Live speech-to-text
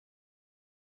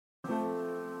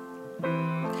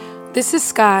This is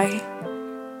Sky.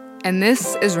 And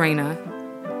this is Raina.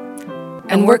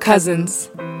 And we're cousins.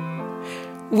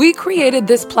 We created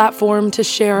this platform to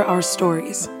share our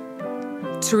stories.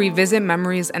 To revisit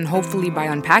memories and hopefully by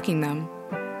unpacking them,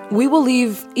 we will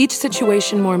leave each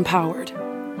situation more empowered.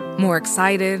 More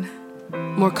excited.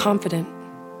 More confident.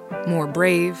 More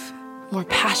brave. More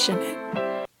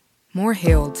passionate. More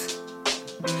healed.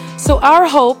 So our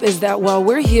hope is that while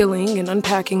we're healing and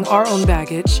unpacking our own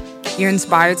baggage, you're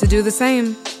inspired to do the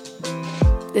same.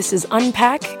 This is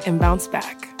Unpack and Bounce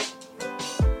Back.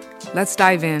 Let's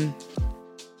dive in.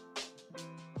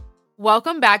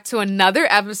 Welcome back to another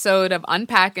episode of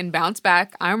Unpack and Bounce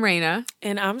Back. I'm Raina.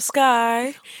 And I'm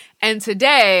Sky. And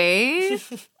today,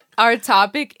 our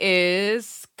topic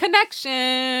is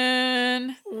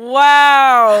connection.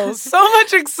 Wow, so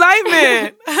much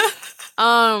excitement.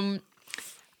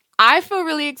 I feel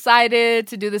really excited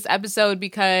to do this episode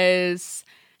because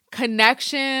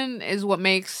connection is what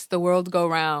makes the world go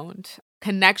round.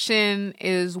 Connection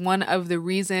is one of the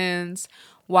reasons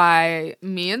why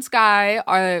me and Sky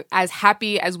are as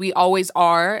happy as we always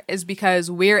are, is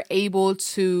because we're able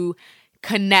to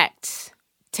connect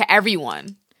to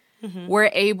everyone. Mm-hmm. We're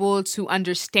able to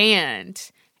understand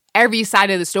every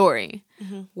side of the story.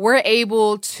 Mm-hmm. We're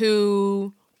able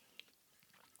to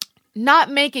not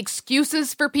make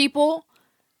excuses for people,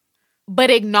 but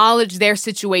acknowledge their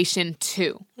situation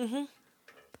too. Mm-hmm.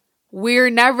 We're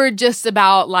never just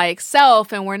about like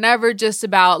self, and we're never just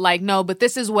about like, no, but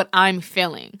this is what I'm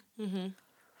feeling. Mm-hmm.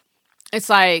 It's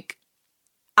like,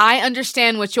 I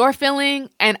understand what you're feeling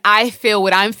and I feel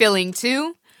what I'm feeling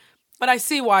too. But I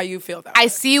see why you feel that way. I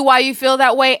see why you feel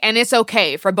that way, and it's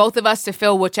okay for both of us to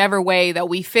feel whichever way that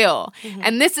we feel. Mm-hmm.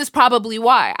 And this is probably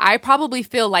why. I probably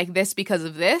feel like this because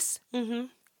of this. Mm-hmm.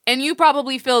 And you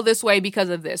probably feel this way because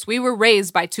of this. We were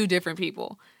raised by two different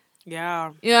people.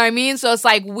 Yeah. You know what I mean? So it's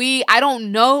like I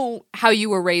don't know how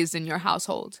you were raised in your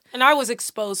household. And I was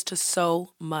exposed to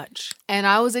so much. And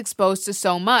I was exposed to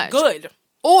so much. Good.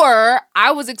 Or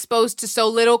I was exposed to so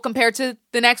little compared to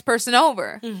the next person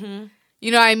over. Mm-hmm. You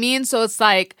know what I mean? So it's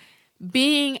like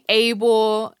being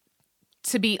able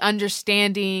to be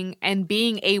understanding and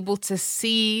being able to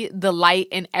see the light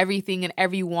in everything and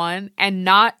everyone, and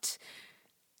not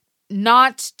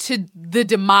to the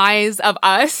demise of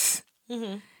us.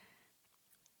 Mm-hmm.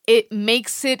 It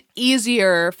makes it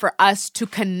easier for us to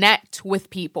connect with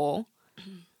people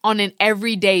on an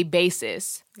everyday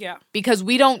basis. Yeah. Because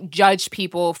we don't judge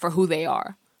people for who they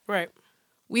are. Right.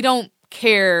 We don't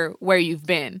care where you've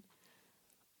been.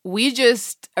 We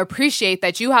just appreciate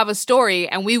that you have a story,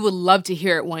 and we would love to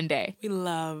hear it one day. We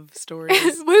love stories.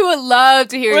 We would love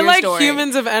to hear your story. We're like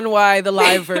Humans of NY, the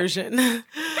live version.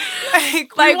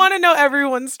 We want to know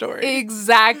everyone's story.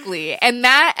 Exactly. And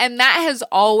that has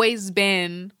always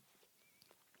been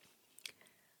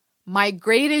my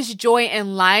greatest joy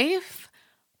in life,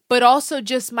 but also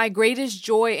just my greatest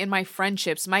joy in my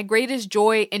friendships, my greatest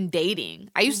joy in dating.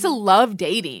 I used to love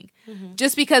dating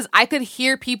just because I could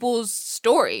hear people's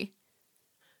story.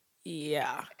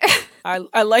 Yeah.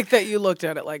 I like that you looked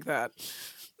at it like that.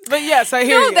 But yes, I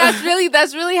hear you.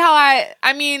 That's really how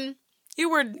I mean, you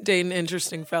were dating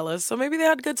interesting fellas, so maybe they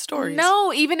had good stories.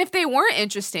 No, even if they weren't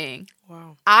interesting.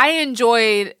 Wow. I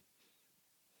enjoyed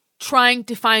trying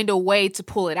to find a way to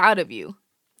pull it out of you.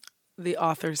 The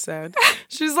author said.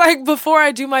 She's like, before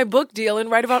I do my book deal and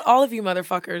write about all of you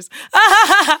motherfuckers.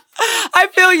 I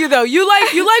feel you though. You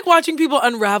like watching people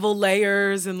unravel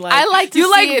layers, and like, I like to you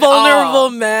see like it vulnerable all.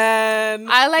 Men.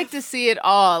 I like to see it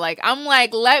all. Like, I'm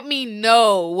like, let me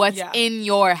know what's in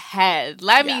your head.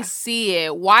 Let me see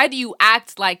it. Why do you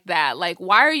act like that? Like,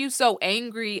 why are you so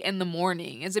angry in the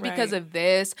morning? Is it because of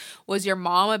this? Was your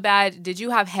mom a bad? Did you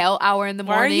have hell hour in the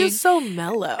morning? Why are you so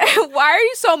mellow? Why are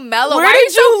you so mellow? Where Why are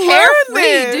did you so you learn carefree?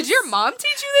 this? Did your mom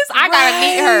teach you this? I gotta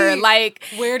meet her. Like,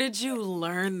 where did you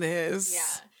learn this?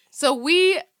 Yeah. So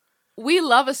we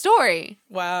love a story.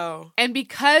 Wow. And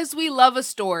because we love a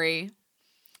story,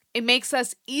 it makes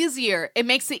us easier. It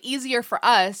makes it easier for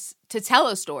us to tell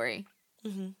a story.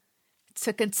 Mm-hmm.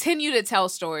 To continue to tell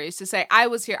stories, to say, I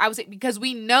was here, because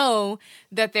we know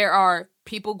that there are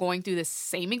people going through the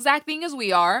same exact thing as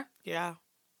we are. Yeah.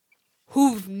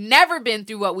 Who've never been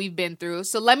through what we've been through.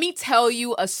 So let me tell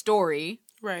you a story.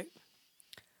 Right.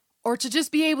 Or to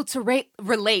just be able to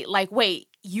relate. Like, wait,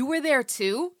 you were there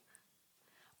too?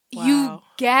 Wow. You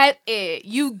get it.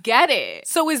 You get it.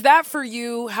 So is that for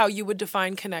you how you would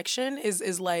define connection?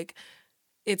 Is like,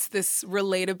 it's this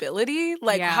relatability?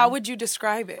 Like, how would you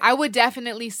describe it? I would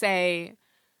definitely say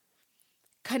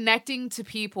connecting to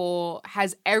people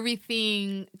has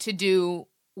everything to do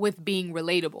with being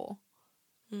relatable.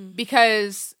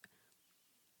 Because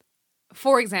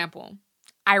for example,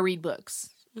 I read books.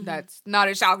 That's not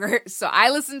a shocker. So I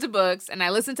listen to books and I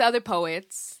listen to other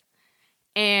poets.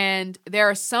 And there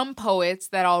are some poets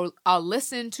that I'll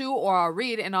listen to or I'll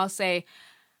read and I'll say,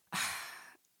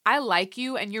 I like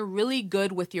you and you're really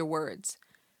good with your words,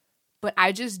 but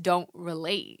I just don't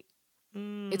relate.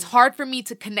 It's hard for me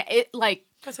to connect it. Like,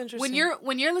 that's interesting.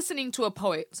 When you're listening to a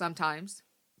poet sometimes.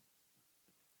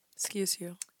 Excuse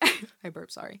you. I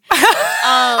burp, sorry.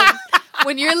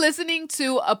 When you're listening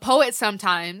to a poet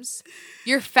sometimes,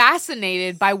 you're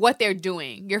fascinated by what they're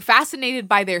doing. You're fascinated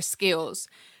by their skills.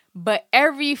 But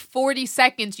every 40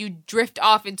 seconds, you drift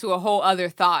off into a whole other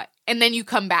thought. And then you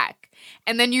come back.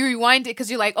 And then you rewind it because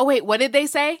you're like, oh, wait, what did they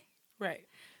say? Right.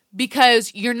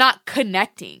 Because you're not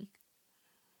connecting.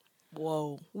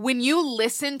 Whoa. When you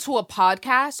listen to a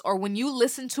podcast or when you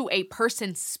listen to a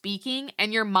person speaking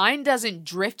and your mind doesn't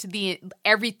drift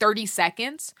every 30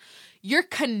 seconds, you're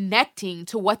connecting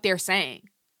to what they're saying.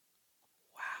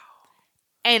 Wow.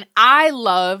 And I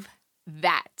love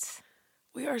that.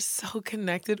 We are so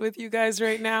connected with you guys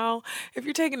right now. If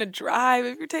you're taking a drive,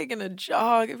 if you're taking a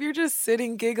jog, if you're just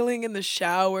sitting giggling in the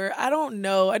shower, I don't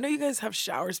know. I know you guys have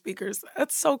shower speakers.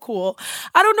 That's so cool.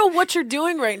 I don't know what you're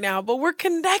doing right now, but we're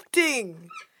connecting.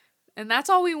 And that's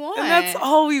all we want. And that's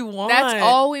all we want. That's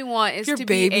all we want is if you're to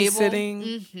be able...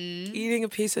 babysitting, eating a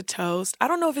piece of toast. I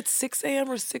don't know if it's 6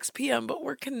 a.m. or 6 p.m., but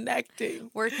we're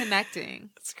connecting. We're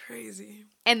connecting. That's crazy.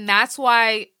 And that's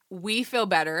why we feel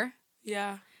better.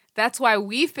 Yeah. That's why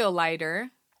we feel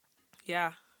lighter.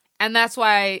 Yeah. And that's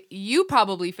why you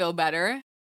probably feel better.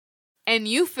 And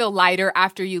you feel lighter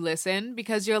after you listen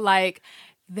because you're like,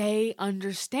 they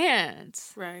understand.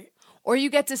 Right. Or you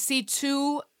get to see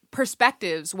two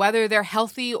perspectives, whether they're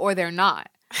healthy or they're not.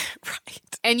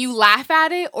 Right. And you laugh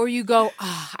at it or you go,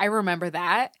 I remember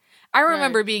that. I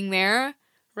remember being there.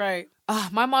 Right.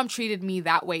 My mom treated me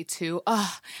that way too.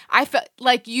 I felt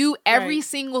like every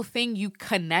single thing you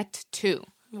connect to.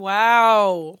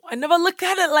 Wow. I never looked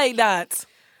at it like that.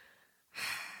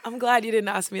 I'm glad you didn't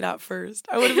ask me that first.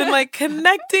 I would have been like,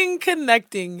 connecting.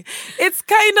 It's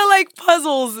kind of like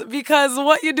puzzles because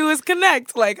what you do is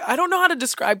connect. Like, I don't know how to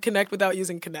describe connect without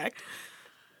using connect.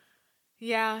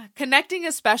 Yeah. Connecting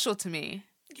is special to me.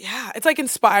 Yeah. It's like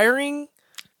inspiring.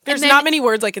 There's not many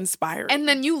words like inspiring. And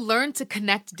then you learn to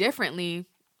connect differently.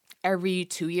 Every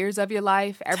 2 years of your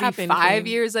life, every 5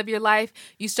 years of your life,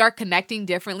 you start connecting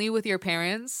differently with your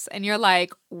parents. And you're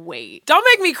like, wait. Don't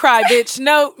make me cry, bitch.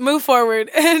 No, move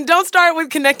forward. And don't start with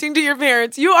connecting to your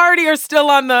parents. You already are still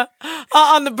on the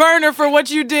burner for what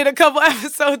you did a couple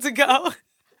episodes ago.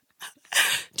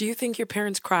 Do you think your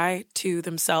parents cry to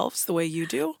themselves the way you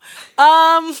do?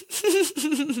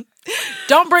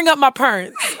 Don't bring up my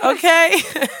parents, okay?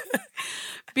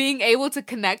 Being able to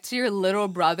connect to your little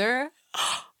brother...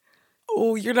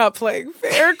 Oh, you're not playing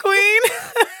fair, queen.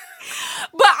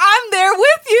 But I'm there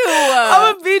with you.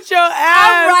 I'm gonna beat your ass.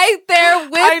 I'm right there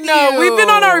with you. I know. We've been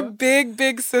on our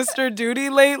big sister duty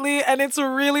lately, and it's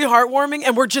really heartwarming,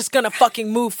 and we're just gonna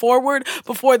fucking move forward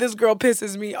before this girl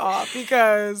pisses me off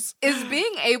because... Is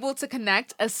being able to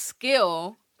connect a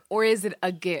skill, or is it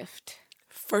a gift?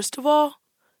 First of all,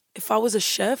 if I was a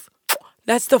chef...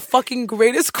 That's the fucking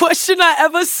greatest question I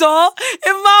ever saw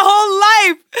in my whole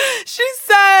life. She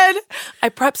said, I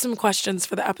prepped some questions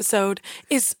for the episode.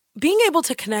 Is being able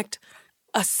to connect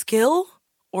a skill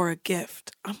or a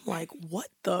gift? I'm like, what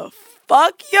the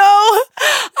fuck, yo?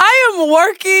 I am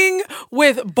working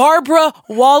with Barbara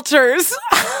Walters.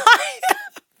 I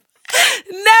have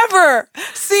never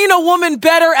seen a woman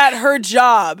better at her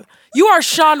job. You are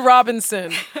Sean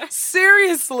Robinson.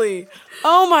 Seriously.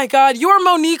 Oh my God. You are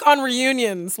Monique on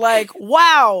Reunions. Like,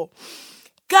 wow.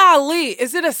 Golly.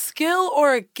 Is it a skill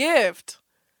or a gift?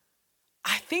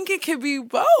 I think it could be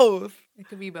both. It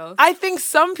could be both. I think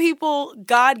some people,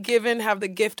 God-given, have the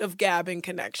gift of gab and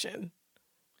connection.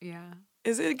 Yeah.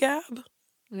 Is it gab?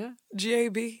 Yeah.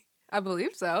 G-A-B? I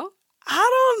believe so.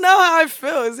 I don't know how I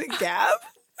feel. Is it gab?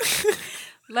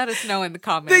 Let us know in the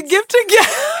comments. The gift of gab.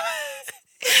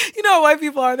 You know how white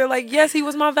people are. They're like, yes, he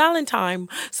was my Valentine.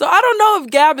 So I don't know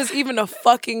if gab is even a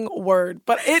fucking word.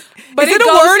 But is it a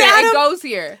word, Adam? It goes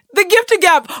here. The gift of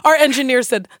gab. Our engineer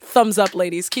said, thumbs up,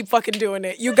 ladies. Keep fucking doing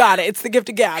it. You got it. It's the gift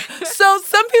of gab. So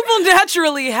some people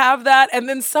naturally have that. And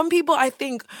then some people, I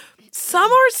think,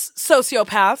 some are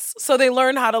sociopaths. So they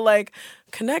learn how to like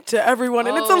connect to everyone.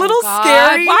 And it's a little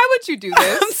scary. Why would you do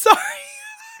this? I'm sorry.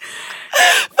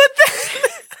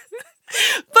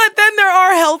 But then there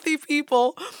are healthy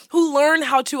people who learn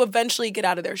how to eventually get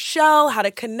out of their shell, how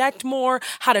to connect more,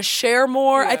 how to share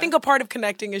more. Yeah. I think a part of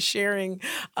connecting is sharing.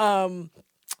 So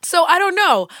I don't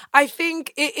know. I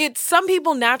think it's some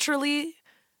people naturally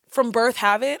from birth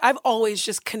have it. I've always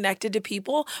just connected to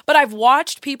people, but I've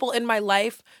watched people in my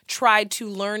life try to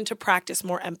learn to practice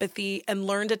more empathy and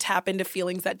learn to tap into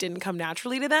feelings that didn't come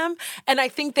naturally to them. And I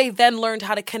think they then learned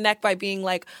how to connect by being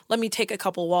like, let me take a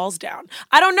couple walls down.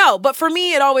 I don't know, but for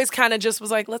me, it always kind of just was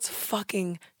like, let's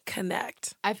fucking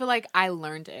connect. I feel like I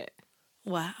learned it.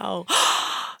 Wow.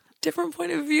 Different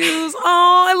point of views.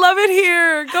 Oh, I love it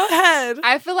here. Go ahead.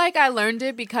 I feel like I learned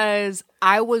it because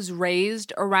I was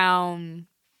raised around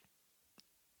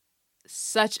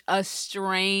such a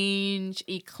strange,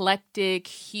 eclectic,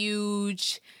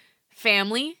 huge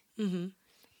family. Mm-hmm.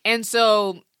 And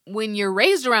so when you're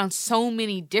raised around so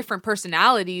many different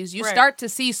personalities, you start to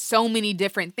see so many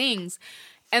different things.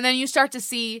 And then you start to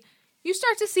see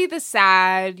the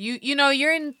sad. You know,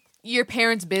 you're in your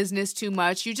parents' business too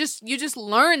much. You just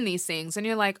learn these things and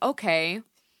you're like, okay.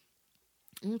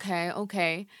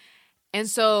 And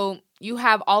so you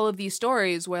have all of these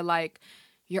stories where like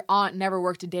your aunt never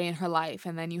worked a day in her life.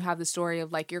 And then you have the story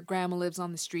of like your grandma lives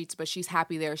on the streets, but she's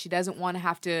happy there. She doesn't want to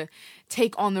have to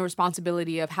take on the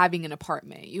responsibility of having an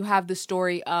apartment. You have the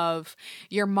story of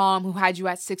your mom who had you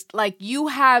at 6. Like you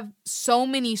have so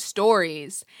many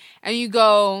stories and you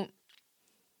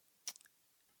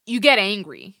get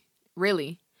angry.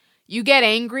 Really. You get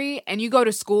angry and you go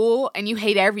to school and you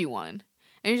hate everyone.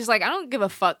 And you're just like, I don't give a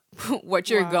fuck what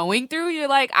you're going through. You're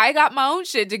like, I got my own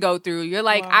shit to go through. You're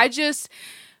like, I just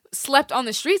slept on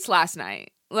the streets last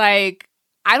night. Like,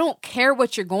 I don't care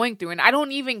what you're going through. And I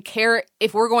don't even care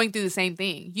if we're going through the same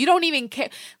thing. You don't even care.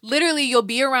 Literally, you'll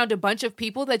be around a bunch of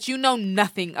people that you know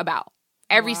nothing about.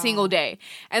 Every single day.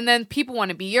 And then people want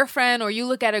to be your friend, or you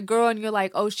look at a girl and you're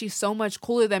like, oh, she's so much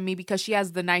cooler than me because she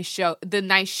has the nice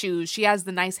shoes. She has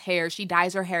the nice hair. She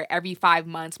dyes her hair every 5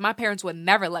 months. My parents would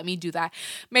never let me do that.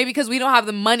 Maybe because we don't have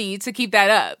the money to keep that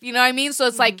up. You know what I mean? So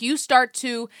it's like you start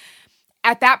to,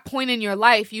 at that point in your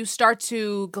life, you start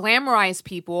to glamorize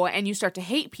people and you start to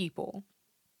hate people.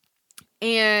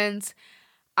 And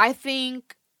I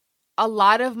think a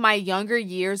lot of my younger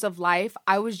years of life,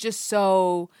 I was just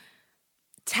so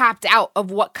tapped out of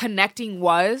what connecting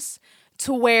was,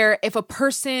 to where if a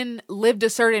person lived a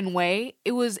certain way,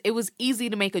 it was easy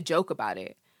to make a joke about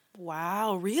it.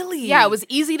 Wow, really? Yeah, it was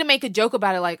easy to make a joke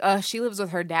about it. Like, she lives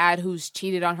with her dad who's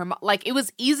cheated on her mom. Like, it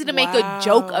was easy to make a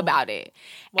joke about it.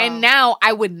 Wow. And now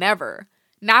I would never.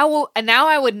 Now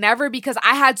I would never, because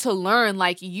I had to learn,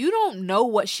 like, you don't know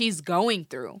what she's going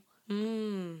through.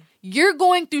 You're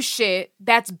going through shit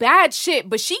that's bad shit,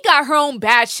 but she got her own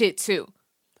bad shit too.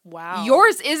 Wow.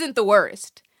 Yours isn't the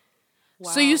worst.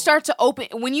 Wow. So you start to open,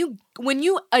 when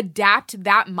you adapt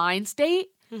that mind state,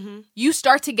 you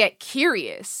start to get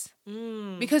curious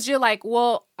because you're like,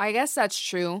 well, I guess that's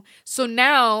true. So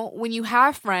now when you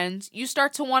have friends, you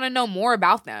start to want to know more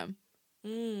about them.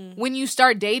 When you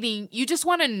start dating, you just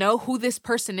want to know who this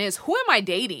person is. Who am I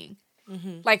dating?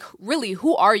 Like, really,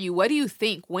 who are you? What do you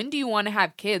think? When do you want to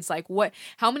have kids? Like,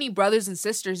 how many brothers and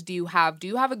sisters do you have? Do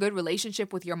you have a good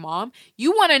relationship with your mom?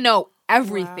 You want to know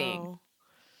everything. Wow.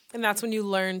 And that's when you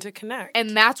learn to connect.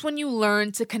 And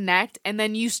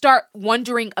then you start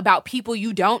wondering about people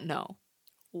you don't know.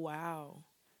 Wow.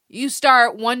 You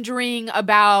start wondering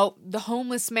about the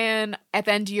homeless man at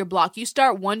the end of your block. You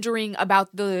start wondering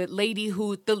about the lady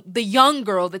the young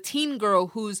girl, the teen girl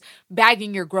who's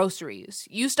bagging your groceries.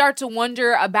 You start to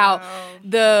wonder about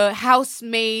the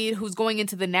housemaid who's going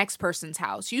into the next person's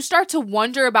house. You start to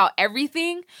wonder about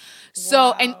everything.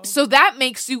 So that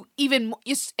makes you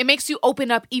it makes you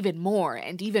open up even more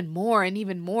and even more and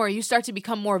even more. You start to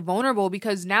become more vulnerable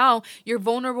because now you're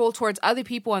vulnerable towards other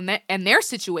people and their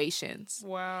situations.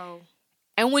 Wow.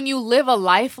 And when you live a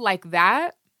life like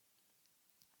that,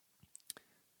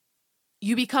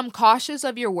 you become cautious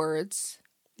of your words.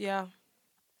 Yeah.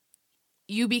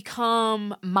 You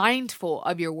become mindful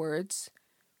of your words.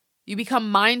 You become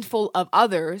mindful of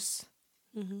others.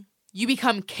 You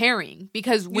become caring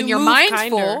because when you're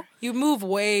mindful, kinder. You move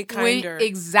way kinder.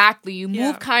 Exactly. You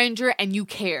move kinder and you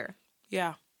care.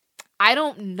 Yeah. I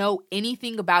don't know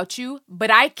anything about you,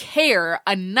 but I care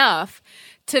enough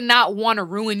to not want to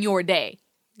ruin your day.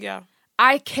 Yeah.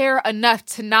 I care enough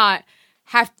to not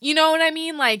have, you know what I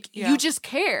mean? Like, you just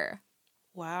care.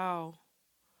 Wow.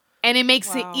 And it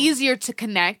makes it easier to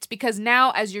connect because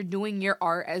now as you're doing your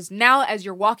art, as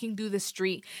you're walking through the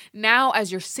street, now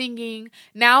as you're singing,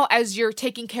 now as you're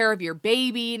taking care of your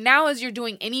baby, now as you're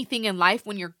doing anything in life,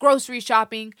 when you're grocery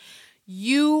shopping,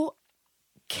 you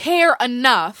care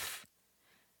enough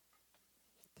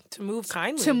to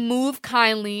move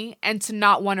kindly and to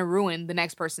not want to ruin the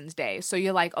next person's day. So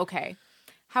you're like, okay,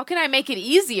 how can I make it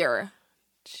easier?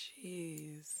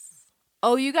 Jeez.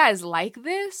 oh, you guys like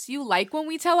this? You like when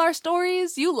we tell our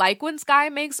stories? You like when Sky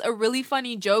makes a really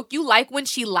funny joke? You like when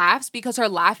she laughs because her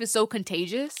laugh is so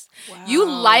contagious? Wow. You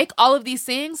like all of these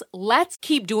things? Let's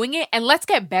keep doing it and let's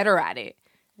get better at it.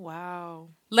 Wow.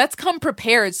 Let's come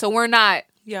prepared so we're not,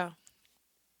 Yeah.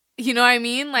 you know what I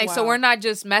mean? Like, so Wow. we're not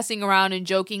just messing around and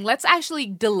joking. Let's actually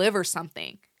deliver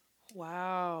something.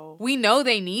 Wow. We know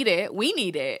they need it. We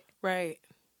need it. Right.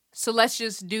 So let's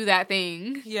just do that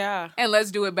thing Yeah. and let's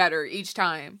do it better each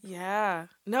time. Yeah.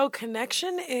 No,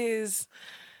 connection is,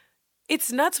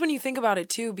 it's nuts when you think about it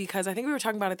too, because I think we were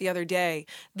talking about it the other day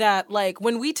that like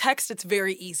when we text, it's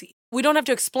very easy. We don't have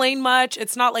to explain much.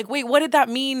 It's not like, wait, what did that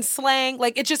mean? Slang.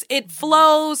 Like it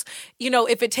flows. You know,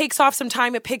 if it takes off some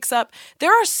time, it picks up.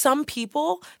 There are some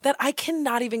people that I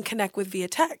cannot even connect with via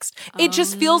text. It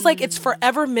just feels like it's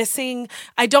forever missing.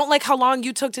 I don't like how long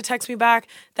you took to text me back.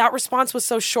 That response was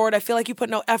so short. I feel like you put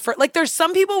no effort. Like there's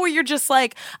some people where you're just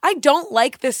like, I don't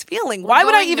like this feeling. Why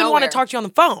would I even want to talk to you on the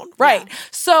phone? Right. Yeah.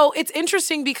 So it's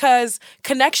interesting because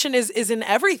connection is in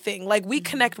everything. Like we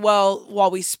connect well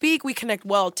while we speak. We connect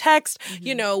well text.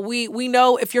 You know, we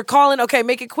know if you're calling, okay,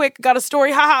 make it quick, got a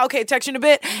story, haha, okay, text you in a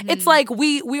bit. It's like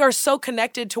we are so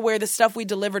connected to where the stuff we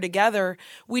deliver together,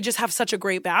 we just have such a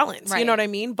great balance. Right. You know what I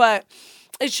mean? But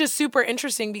it's just super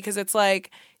interesting because it's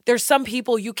like there's some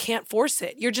people you can't force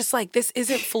it. You're just like, this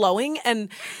isn't flowing. And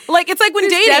like, it's like when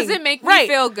this dating. doesn't make me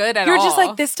feel good at all. You're just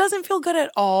like, this doesn't feel good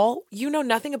at all. You know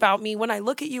nothing about me. When I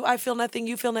look at you, I feel nothing.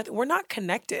 You feel nothing. We're not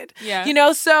connected. Yeah. You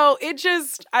know, so it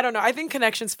just, I don't know. I think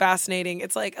connection's fascinating.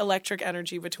 It's like electric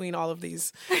energy between all of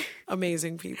these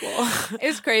amazing people.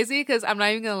 It's crazy because I'm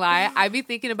not even going to lie. I be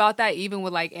thinking about that even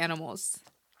with like animals.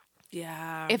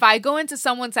 Yeah. If I go into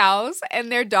someone's house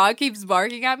and their dog keeps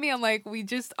barking at me, I'm like, we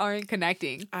just aren't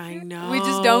connecting. I know. We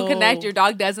just don't connect. Your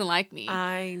dog doesn't like me.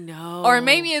 I know. Or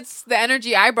maybe it's the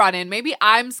energy I brought in. Maybe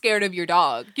I'm scared of your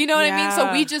dog. You know what I mean?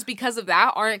 So we just, because of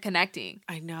that, aren't connecting.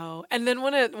 I know. And then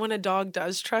when a dog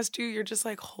does trust you, you're just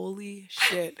like, holy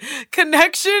shit.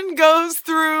 Connection goes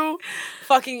through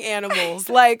fucking animals.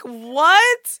 Like,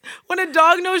 what? When a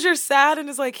dog knows you're sad and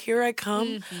is like, here I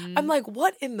come. I'm like,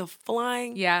 what in the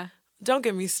flying? Yeah. Don't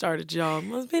get me started, y'all.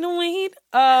 Must be the weed.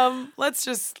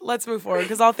 Let's move forward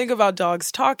because I'll think about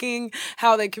dogs talking,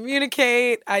 how they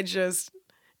communicate.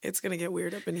 It's gonna get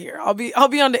weird up in here. I'll be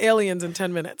on to aliens in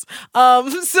 10 minutes.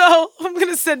 So I'm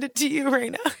gonna send it to you,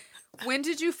 Raina. When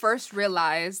did you first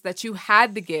realize that you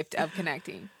had the gift of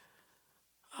connecting?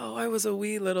 Oh, I was a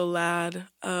wee little lad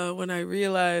when I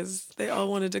realized they all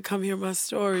wanted to come hear my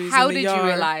stories. How in the did yard. you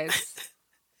realize?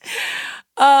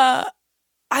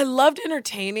 I loved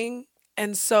entertaining.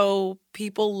 And so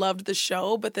people loved the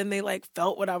show, but then they like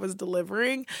felt what I was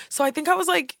delivering. So I think I was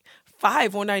like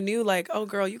 5 when I knew like, oh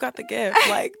girl, you got the gift.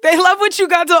 Like they love what you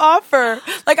got to offer.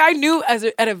 Like I knew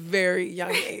at a very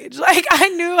young age. Like I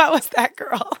knew I was that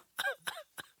girl.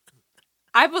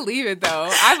 I believe it though.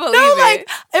 I believe like, it.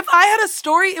 If I had a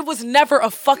story, it was never a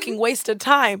fucking waste of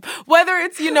time. Whether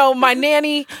it's, my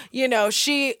nanny,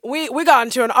 we got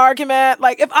into an argument.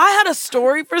 Like, if I had a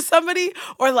story for somebody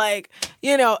or like,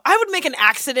 I would make an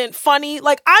accident funny.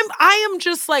 Like, I am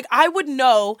just like, I would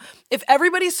know if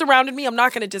everybody surrounded me, I'm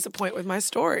not going to disappoint with my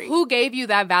story. Who gave you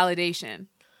that validation?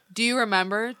 Do you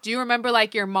remember? Do you remember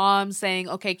like your mom saying,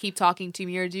 okay, keep talking to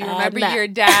me? Or do you remember your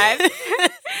dad?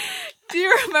 Do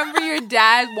you remember your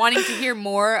dad wanting to hear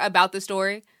more about the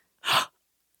story?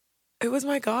 It was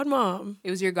my godmom. It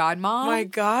was your godmom? My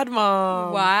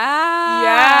godmom. Wow.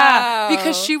 Yeah.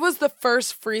 Because she was the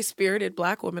first free-spirited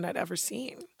Black woman I'd ever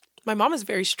seen. My mom is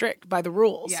very strict by the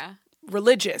rules. Yeah.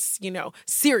 Religious,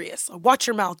 serious. Watch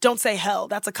your mouth. Don't say hell.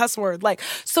 That's a cuss word. Like,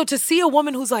 so to see a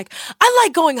woman who's like, I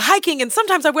like going hiking and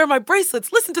sometimes I wear my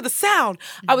bracelets. Listen to the sound.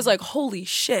 I was like, holy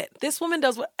shit. This woman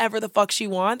does whatever the fuck she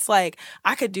wants. Like,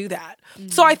 I could do that.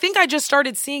 So I think I just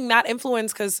started seeing that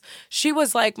influence because she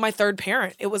was like my third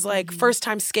parent. It was like first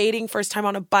time skating, first time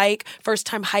on a bike, first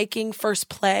time hiking, first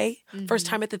play, first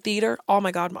time at the theater. All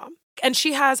my godmom. And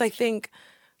she has, I think,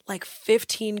 like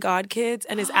 15 godkids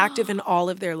and is active in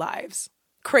all of their lives.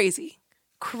 Crazy.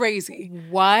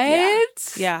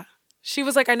 What? Yeah. She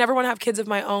was like, I never want to have kids of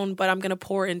my own, but I'm going to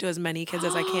pour into as many kids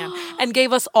as I can. And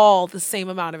gave us all the same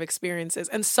amount of experiences.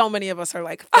 And so many of us are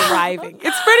like thriving.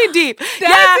 It's pretty deep.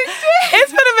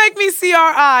 It's going to make me CRI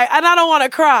and I don't want to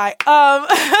cry.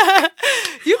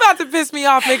 You about to piss me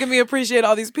off making me appreciate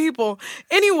all these people.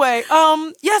 Anyway,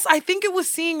 yes, I think it was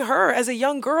seeing her as a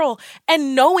young girl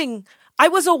and knowing I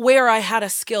was aware I had a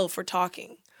skill for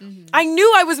talking. I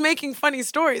knew I was making funny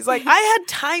stories. Like, I had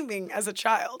timing as a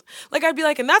child. Like, I'd be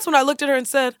like, and that's when I looked at her and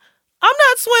said, I'm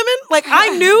not swimming. Like, I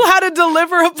knew how to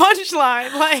deliver a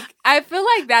punchline. Like, I feel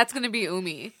like that's going to be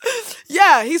Umi.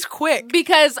 yeah, he's quick.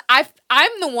 Because I'm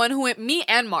the one who, me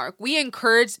and Mark, we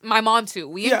encouraged, my mom too,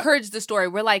 we encouraged the story.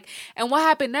 We're like, and what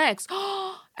happened next?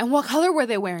 And what color were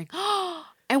they wearing?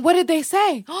 And what did they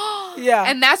say? Yeah.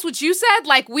 And that's what you said?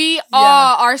 Like, we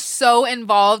all are so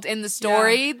involved in the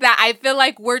story that I feel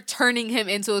like we're turning him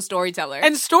into a storyteller.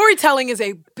 And storytelling is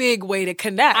a big way to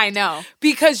connect. I know.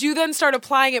 Because you then start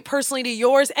applying it personally to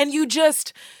yours, and you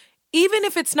just, even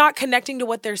if it's not connecting to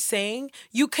what they're saying,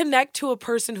 you connect to a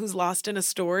person who's lost in a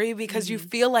story because you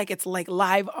feel like it's like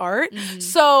live art.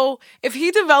 So if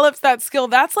he develops that skill,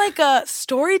 that's like a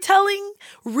storytelling,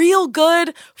 real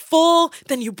good, full,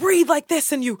 then you breathe like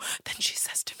this and then she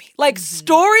says to me, like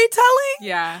storytelling.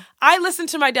 Yeah. I listen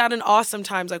to my dad in awe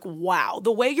sometimes, like, wow,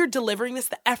 the way you're delivering this,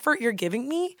 the effort you're giving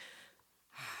me,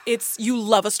 you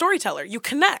love a storyteller. You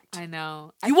connect. I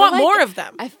know. You want more of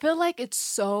them. I feel like it's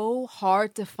so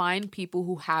hard to find people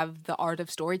who have the art of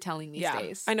storytelling these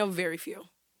days. I know very few.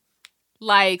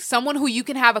 Like someone who you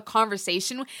can have a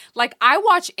conversation with. Like, I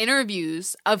watch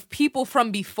interviews of people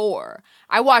from before.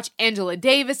 I watch Angela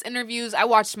Davis interviews. I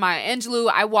watched Maya Angelou.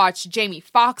 I watch Jamie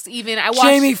Foxx even.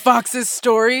 Jamie Foxx's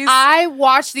stories. I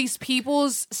watch these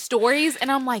people's stories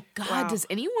and I'm like, God, does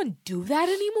anyone do that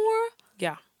anymore?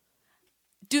 Yeah.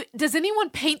 Does anyone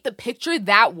paint the picture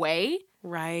that way?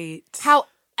 Right. How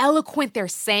eloquent they're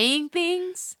saying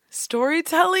things?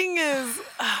 Storytelling is,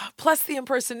 plus the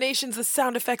impersonations, the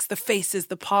sound effects, the faces,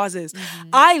 the pauses.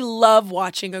 I love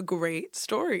watching a great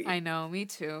story. I know, me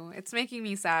too. It's making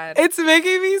me sad. It's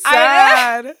making me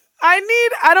sad.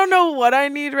 I don't know what I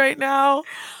need right now.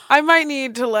 I might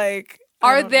need to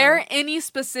Are there any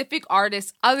specific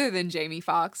artists other than Jamie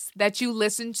Foxx that you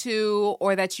listen to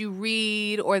or that you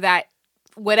read or that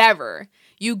whatever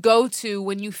you go to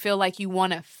when you feel like you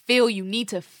need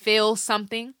to feel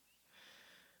something?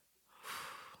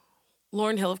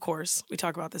 Lauryn Hill, of course. We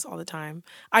talk about this all the time.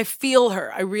 I feel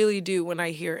her. I really do when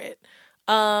I hear it.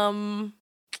 I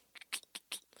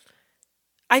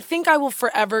think I will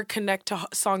forever connect to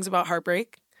songs about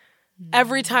heartbreak.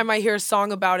 Every time I hear a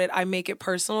song about it, I make it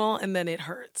personal and then it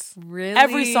hurts. Really?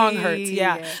 Every song hurts,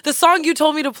 yeah. The song you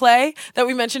told me to play that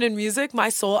we mentioned in music, My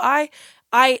Soul I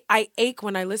ache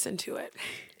when I listen to it.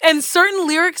 And certain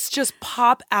lyrics just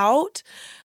pop out.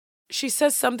 She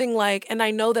says something like, and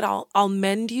I know that I'll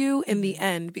mend you in the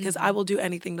end because I will do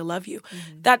anything to love you.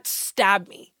 That stabbed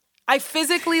me. I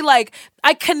physically,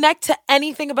 I connect to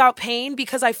anything about pain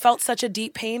because I felt such a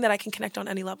deep pain that I can connect on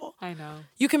any level. I know.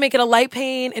 You can make it a light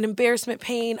pain, an embarrassment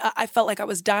pain. I felt like I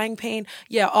was dying pain.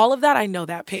 Yeah, all of that, I know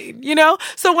that pain, you know?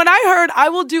 So when I heard I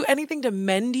will do anything to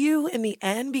mend you in the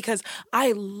end because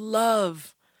I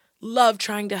love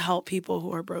trying to help people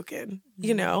who are broken,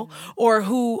 you know, or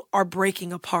who are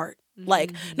breaking apart.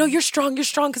 Like, no, you're strong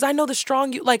because I know the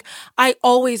strong you. Like, I'm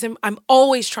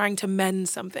always trying to mend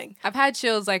something. I've had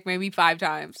chills maybe 5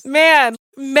 times. Man,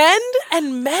 mend,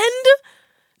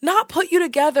 not put you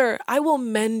together. I will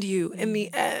mend you in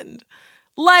the end.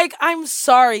 Like, I'm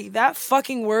sorry, that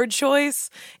fucking word choice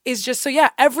is just so, yeah,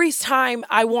 every time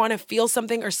I want to feel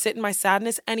something or sit in my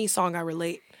sadness, any song I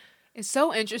relate. It's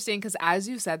so interesting because as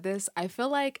you said this, I feel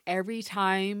like every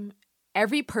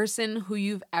person who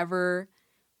you've ever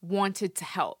wanted to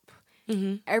help,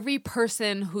 every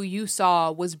person who you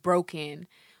saw was broken,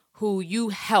 who you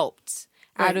helped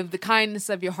out of the kindness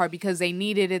of your heart because they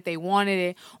needed it, they wanted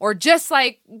it, or just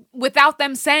without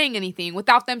them saying anything,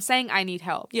 without them saying, I need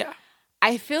help. Yeah.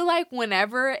 I feel like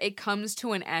whenever it comes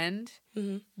to an end,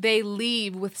 they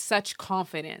leave with such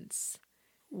confidence.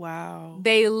 Wow.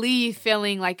 They leave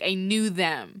feeling like I knew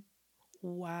them.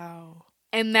 Wow.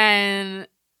 And then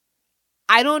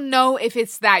I don't know if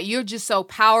it's that you're just so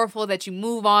powerful that you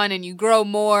move on and you grow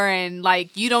more and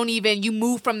you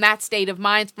move from that state of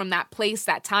mind, from that place,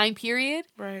 that time period.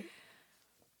 Right.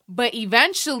 But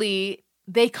eventually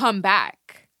they come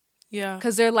back. Yeah.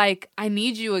 Because they're like, I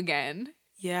need you again.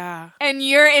 Yeah. And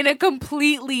you're in a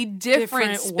completely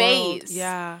different space. World.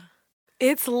 Yeah.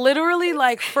 It's literally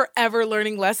forever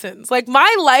learning lessons.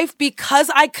 My life, because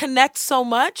I connect so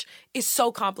much, is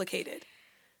so complicated.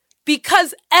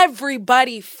 Because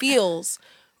everybody feels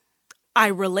I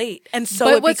relate. And so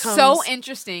but what's so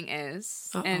interesting is,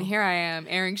 and here I am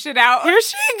airing shit out. Here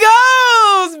she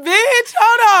goes, bitch.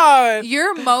 Hold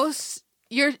on.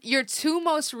 Your 2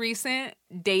 most recent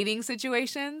dating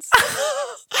situations.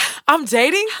 I'm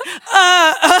dating?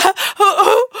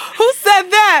 Who said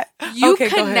that? You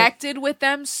connected with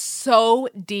them so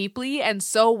deeply and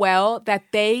so well that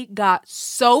they got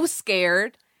so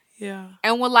scared. Yeah.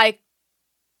 And were like,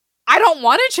 I don't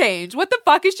want to change. What the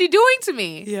fuck is she doing to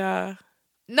me? Yeah.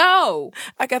 No.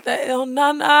 I got that Il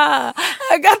Nana.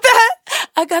 I got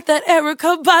that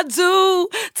Erykah Badu.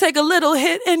 Take a little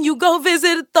hit and you go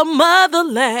visit the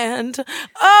motherland.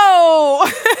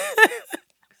 Oh.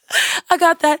 I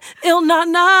got that Il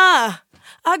Nana.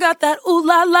 I got that ooh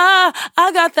la la.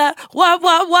 I got that wop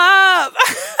wop wop.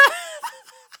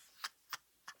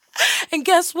 And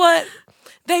guess what?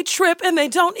 They trip and they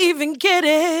don't even get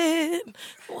it.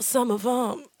 Well, some of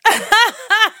them. Talk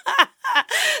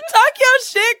your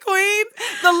shit, queen.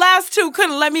 The last two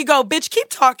couldn't let me go. Bitch,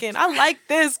 keep talking. I like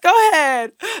this. Go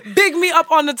ahead. Big me up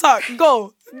on the talk.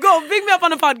 Go. Big me up on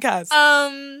the podcast.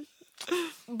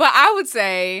 But I would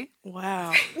say...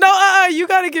 Wow. No, you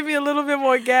got to give me a little bit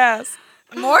more gas.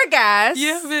 More gas?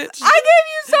 Yeah, bitch. I gave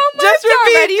you so much just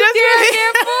repeat, already. You just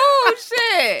can't get food.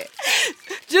 Shit.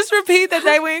 Just repeat that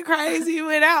they went crazy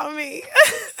without me.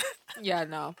 Yeah,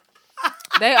 no.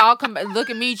 They all come back. Look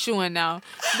at me chewing now.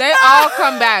 They all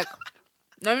come back.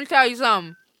 Let me tell you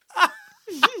something.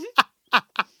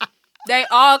 They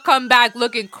all come back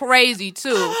looking crazy,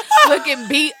 too. Looking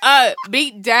beat up,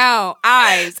 beat down,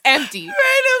 eyes empty.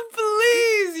 Raina,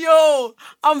 please. Yo,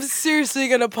 I'm seriously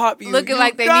going to pop you. Looking you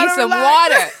like they need some relax.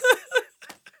 water.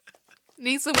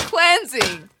 Need some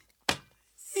cleansing.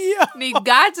 Yo. Need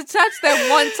God to touch them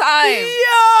one time.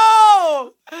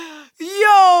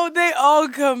 Yo, they all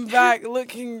come back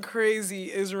looking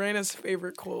crazy is Raina's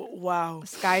favorite quote. Wow.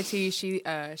 Sky T, she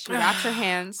wraps her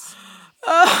hands.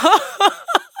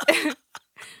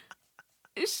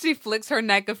 She flicks her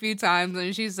neck a few times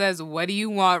and she says, "What do you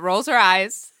want?" Rolls her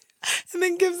eyes. And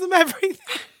then gives them everything.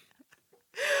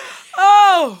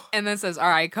 Oh. And then says, "All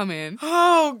right, come in."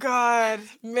 Oh, God.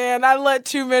 Man, I let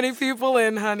too many people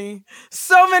in, honey.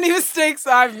 So many mistakes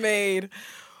I've made.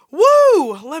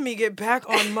 Woo! Let me get back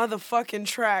on motherfucking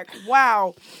track.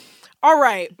 Wow. All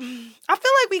right. I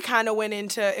feel like we kind of went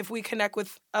into if we connect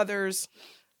with others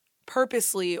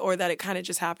purposely or that it kind of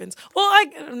just happens. Well,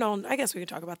 I guess we could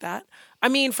talk about that. I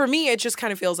mean, for me, it just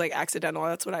kind of feels like accidental.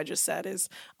 That's what I just said is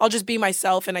I'll just be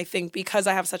myself. And I think because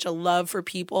I have such a love for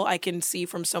people, I can see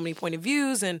from so many point of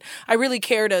views and I really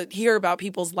care to hear about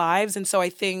people's lives. And so I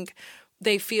think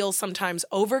they feel sometimes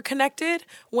over-connected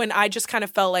when I just kind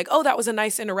of felt like, oh, that was a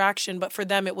nice interaction. But for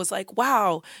them, it was like,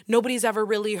 wow, nobody's ever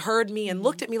really heard me and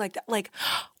looked at me like that. Like,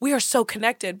 we are so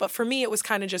connected. But for me, it was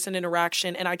kind of just an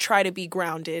interaction. And I try to be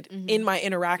grounded in my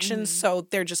interactions. So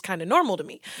they're just kind of normal to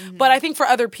me. But I think for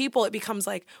other people, it becomes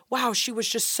like, wow, she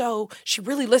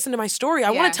really listened to my story.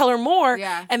 I want to tell her more.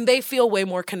 Yeah. And they feel way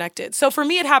more connected. So for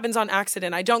me, it happens on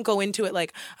accident. I don't go into it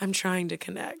like, I'm trying to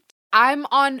connect. I'm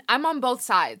on both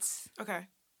sides. Okay.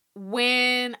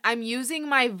 When I'm using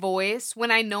my voice,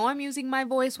 when I know I'm using my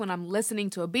voice, when I'm listening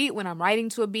to a beat, when I'm writing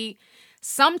to a beat,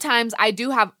 sometimes I do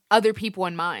have other people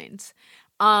in mind.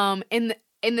 In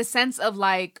the sense of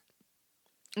like,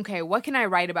 okay, what can I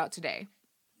write about today?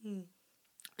 And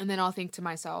then I'll think to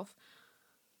myself,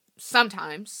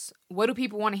 sometimes, what do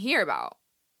people want to hear about?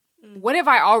 What have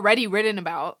I already written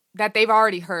about that they've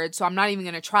already heard? So I'm not even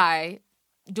going to try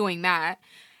doing that.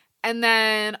 And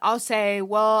then I'll say,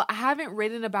 well, I haven't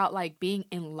written about like being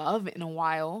in love in a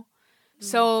while.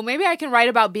 So maybe I can write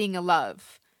about being in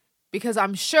love because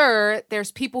I'm sure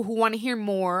there's people who want to hear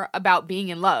more about being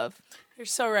in love. You're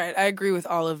so right. I agree with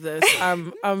all of this.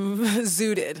 I'm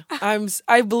zooted.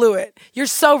 I blew it. You're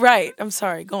so right. I'm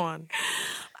sorry. Go on.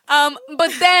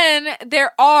 But then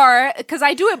there are, because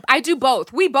I do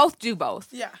both. We both do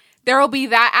both. Yeah. There will be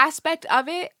that aspect of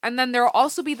it. And then there will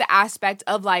also be the aspect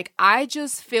of like, I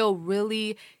just feel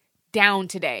really down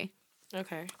today.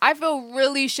 Okay. I feel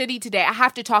really shitty today. I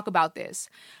have to talk about this.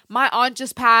 My aunt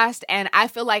just passed and I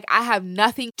feel like I have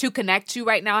nothing to connect to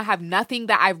right now. I have nothing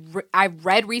that I've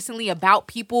read recently about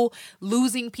people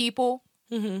losing people.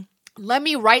 Mm-hmm. Let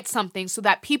me write something so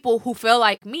that people who feel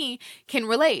like me can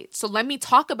relate. So let me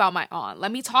talk about my aunt.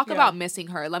 Let me talk about missing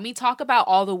her. Let me talk about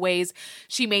all the ways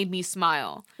she made me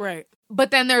smile. Right.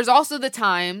 But then there's also the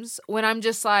times when I'm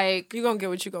just like... You're going to get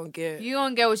what you're going to get. You're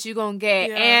going to get what you're going to get.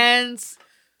 Yeah. And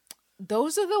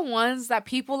those are the ones that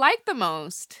people like the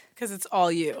most. Because it's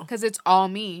all you. Because it's all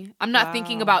me. I'm not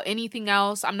thinking about anything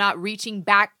else. I'm not reaching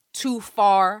back too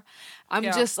far. I'm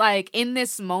just like, in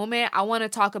this moment, I want to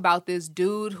talk about this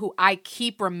dude who I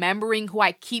keep remembering, who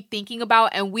I keep thinking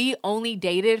about, and we only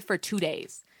dated for 2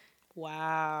 days.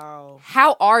 Wow.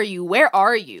 How are you? Where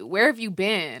are you? Where have you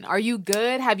been? Are you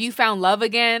good? Have you found love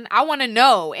again? I want to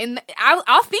know. And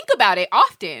I'll think about it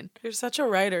often. You're such a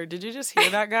writer. Did you just hear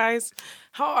that, guys?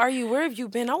 How are you? Where have you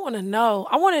been? I want to know.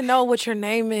 I want to know what your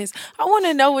name is. I want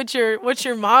to know what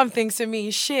your mom thinks of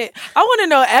me. Shit. I want to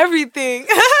know everything.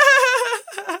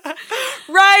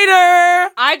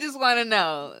 Writer. I just want to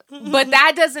know. But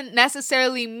that doesn't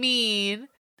necessarily mean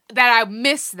that I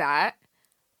miss that.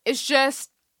 It's just,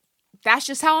 that's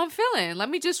just how I'm feeling. Let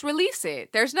me just release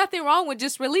it. There's nothing wrong with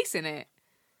just releasing it.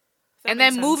 And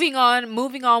then moving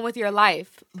on with your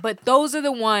life. But those are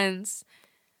the ones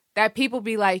that people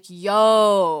be like,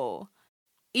 yo,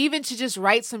 even to just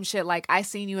write some shit like, I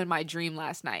seen you in my dream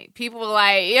last night. People are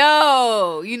like,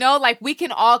 yo, you know, like we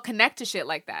can all connect to shit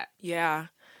like that. Yeah.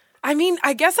 I mean,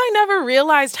 I guess I never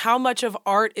realized how much of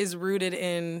art is rooted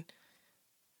in,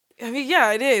 I mean,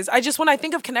 yeah, it is. When I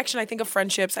think of connection, I think of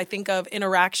friendships, I think of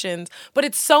interactions, but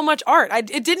it's so much art.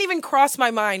 It didn't even cross my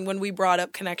mind when we brought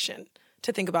up connection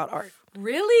to think about art.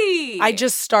 Really? I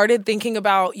just started thinking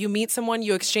about you meet someone,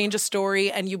 you exchange a story,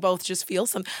 and you both just feel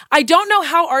something. I don't know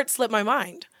how art slipped my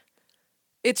mind.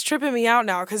 It's tripping me out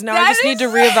now because now I just need to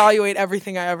reevaluate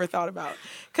everything I ever thought about.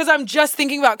 Because I'm just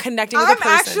thinking about connecting with a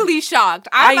person. I'm actually shocked.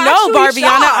 I know,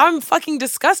 Barbiana. I'm fucking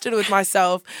disgusted with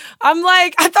myself. I'm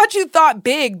like, I thought you thought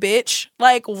big, bitch.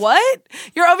 Like, what?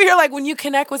 You're over here like when you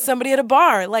connect with somebody at a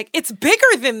bar. Like, it's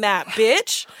bigger than that,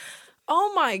 bitch.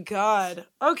 Oh my God.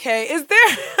 Okay, is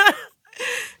there...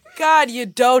 God, you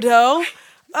dodo.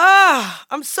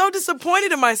 I'm so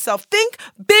disappointed in myself. Think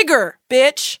bigger,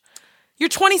 bitch. You're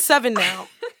 27 now.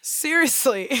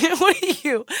 Seriously. What are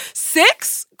you?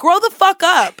 6? Grow the fuck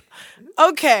up.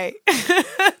 Okay.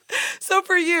 So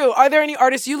for you, are there any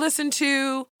artists you listen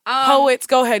to? Poets?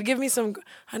 Go ahead. Give me some.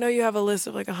 I know you have a list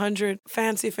of like 100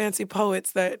 fancy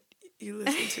poets that you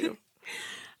listen to.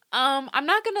 I'm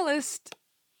not going to list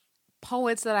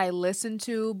poets that I listen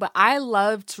to, but I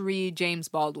love to read James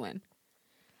Baldwin.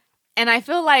 And I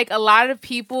feel like a lot of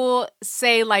people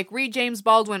say, like, read James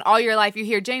Baldwin all your life. You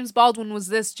hear James Baldwin was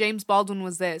this, James Baldwin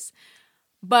was this.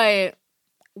 But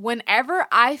whenever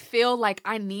I feel like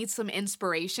I need some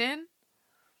inspiration,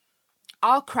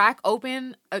 I'll crack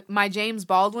open my James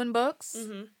Baldwin books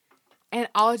and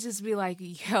I'll just be like,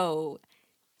 yo,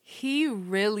 he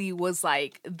really was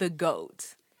like the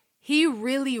GOAT. He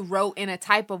really wrote in a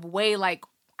type of way, like,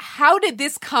 how did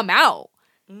this come out?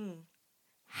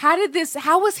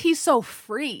 How was he so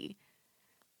free?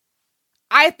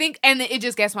 I think, and it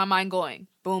just gets my mind going.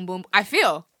 Boom, boom. I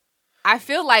feel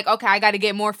like, okay, I got to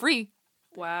get more free.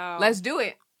 Wow. Let's do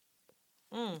it.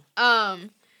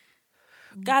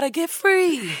 Gotta get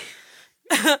free.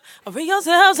 Free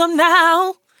yourselves up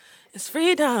now. It's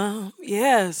freedom.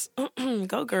 Yes.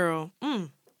 Go, girl.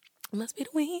 Must be the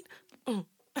weed.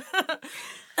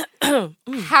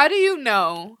 How do you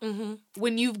know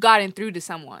when you've gotten through to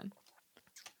someone?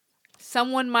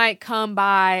 Someone might come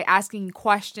by asking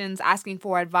questions, asking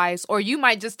for advice, or you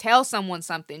might just tell someone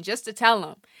something just to tell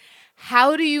them.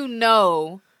 How do you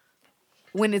know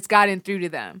when it's gotten through to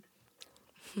them?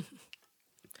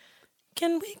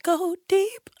 Can we go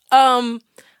deep?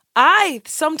 I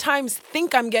sometimes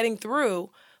think I'm getting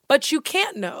through, but you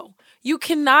can't know. You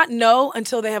cannot know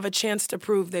until they have a chance to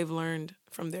prove they've learned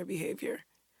from their behavior.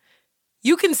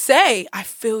 You can say, I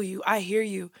feel you, I hear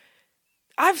you.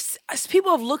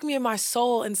 People have looked me in my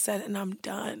soul and said, and I'm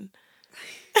done.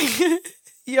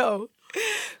 Yo,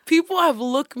 people have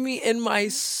looked me in my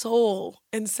soul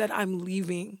and said, I'm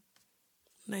leaving.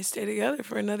 And I stay together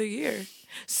for another year.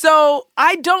 So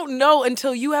I don't know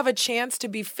until you have a chance to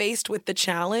be faced with the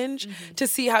challenge to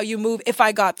see how you move if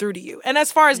I got through to you. And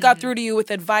as far as got through to you with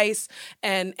advice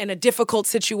and a difficult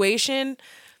situation,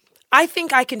 I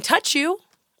think I can touch you.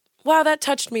 Wow, that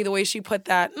touched me the way she put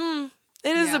that.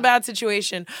 It is a bad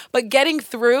situation. But getting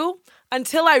through,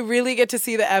 until I really get to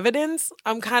see the evidence,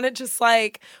 I'm kind of just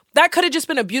like, that could have just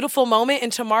been a beautiful moment,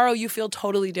 and tomorrow you feel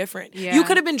totally different. Yeah. You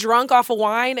could have been drunk off of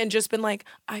wine and just been like,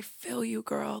 I feel you,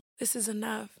 girl. This is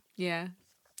enough. Yeah.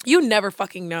 You never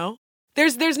fucking know.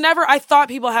 There's never, I thought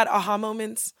people had aha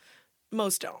moments.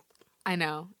 Most don't. I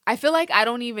know. I feel like I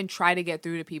don't even try to get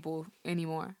through to people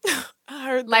anymore. I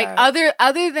heard like that.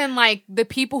 other than like the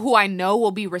people who I know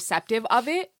will be receptive of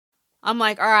it. I'm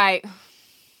like, all right.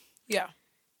 Yeah.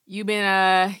 You've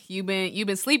been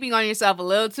sleeping on yourself a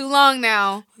little too long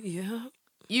now. Yeah.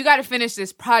 You got to finish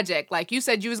this project. Like you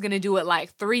said you was going to do it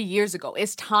like 3 years ago.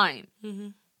 It's time.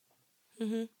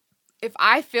 If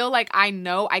I feel like I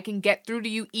know I can get through to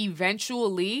you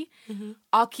eventually,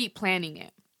 I'll keep planning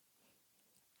it.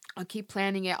 I'll keep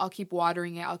planning it. I'll keep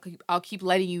watering it. I'll keep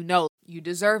letting you know you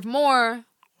deserve more.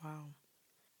 Wow.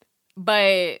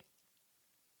 But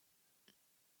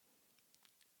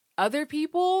other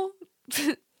people,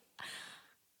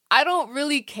 I don't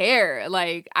really care.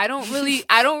 Like I don't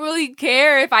really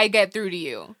care if I get through to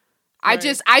you.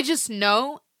 Right. I just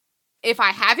know if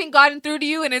I haven't gotten through to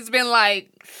you and it's been like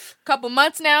a couple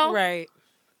months now. Right.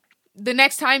 the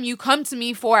next time you come to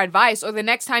me for advice or the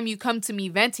next time you come to me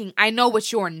venting, I know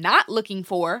what you're not looking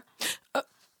for. I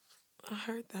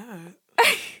heard that.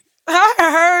 I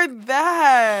heard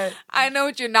that. I know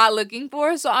what you're not looking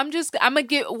for. So I'm going to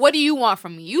get, what do you want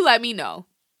from me? You let me know.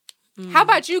 How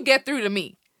about you get through to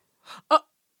me? Oh,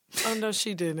 no,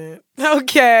 she didn't.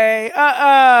 Okay.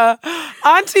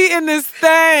 Auntie in this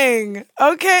thing.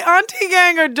 Okay, auntie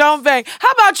gang or don't bang.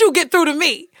 How about you get through to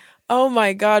me? Oh,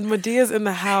 my God. Medea's in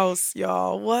the house,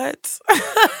 y'all. What?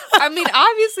 I mean,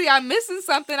 obviously, I'm missing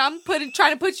something. I'm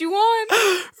trying to put you on.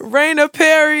 Raina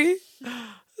Perry.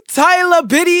 Tyler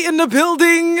Biddy in the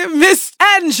building. Miss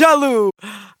Angelou.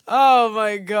 Oh,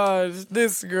 my God.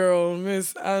 This girl,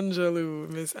 Miss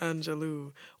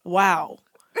Angelou. Wow.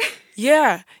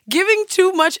 Yeah, giving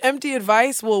too much empty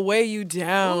advice will weigh you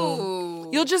down. Ooh.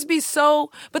 You'll just be so,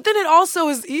 but then it also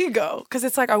is ego because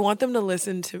it's like, I want them to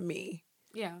listen to me.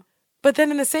 Yeah. But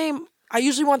then in the same, I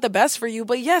usually want the best for you,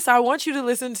 but yes, I want you to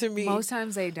listen to me. Most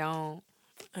times they don't.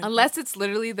 Unless it's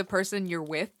literally the person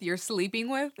you're sleeping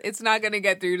with, it's not going to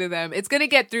get through to them. It's going to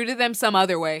get through to them some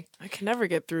other way. I can never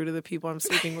get through to the people I'm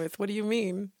sleeping with. What do you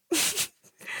mean?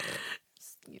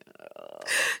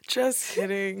 Just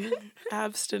kidding.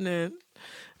 Abstinent.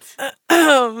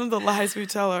 The lies we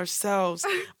tell ourselves.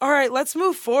 All right, let's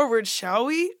move forward, shall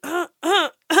we?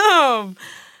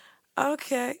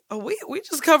 Okay. Oh, we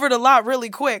just covered a lot really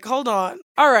quick. Hold on.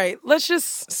 All right, let's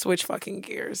just switch fucking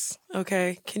gears.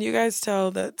 Okay. Can you guys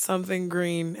tell that something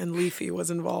green and leafy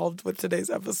was involved with today's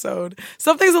episode?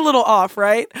 Something's a little off,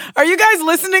 right? Are you guys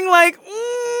listening like,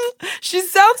 she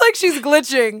sounds like she's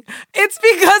glitching. It's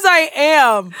because I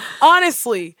am.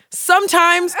 Honestly,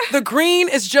 sometimes the green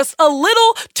is just a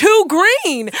little too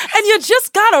green and you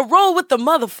just gotta roll with the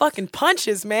motherfucking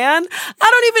punches, man.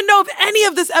 I don't even know if any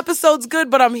of this episode's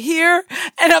good, but I'm here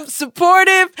and I'm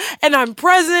supportive and I'm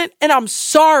present and I'm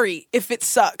sorry if it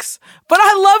sucks. But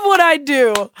I love what I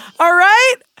do. All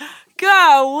right?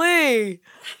 Golly.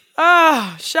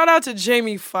 Shout out to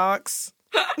Jamie Foxx.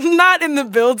 Not in the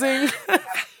building.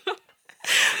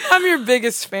 I'm your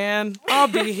biggest fan. I'll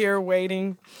be here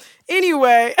waiting.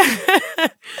 Anyway.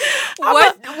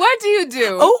 What do you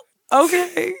do? Oh,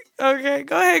 okay. Okay.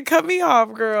 Go ahead. Cut me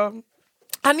off, girl.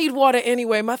 I need water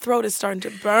anyway. My throat is starting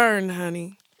to burn,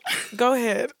 honey. Go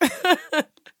ahead.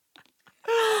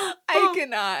 I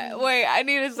cannot. Wait, I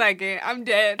need a second. I'm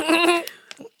dead.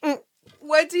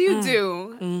 What do you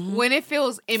do when it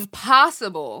feels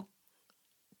impossible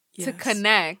to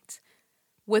connect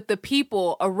with the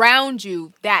people around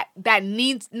you that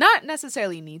needs, not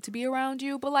necessarily need to be around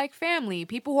you, but like family,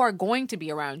 people who are going to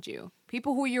be around you,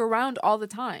 people who you're around all the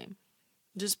time?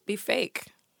 Just be fake.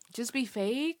 Just be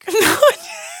fake?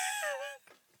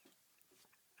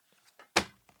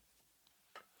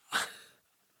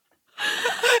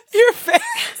 Your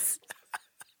face.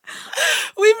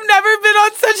 We've never been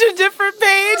on such a different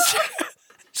page.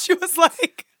 She was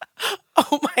like,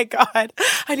 oh my God,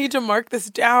 I need to mark this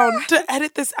down to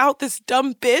edit this out, this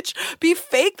dumb bitch. Be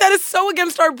fake? That is so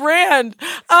against our brand.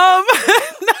 No.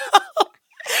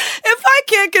 If I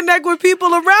can't connect with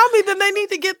people around me, then they need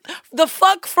to get the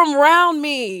fuck from around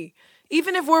me.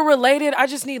 Even if we're related, I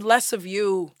just need less of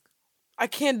you. I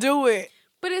can't do it.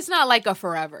 But it's not like a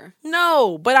forever.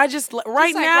 No, but I just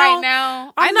right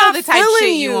now, I know the type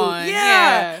shit you on.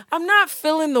 Yeah. I'm not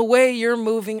feeling the way you're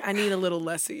moving. I need a little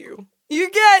less of you.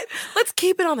 Let's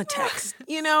keep it on the text.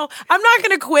 I'm not going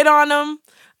to quit on them.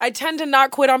 I tend to not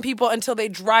quit on people until they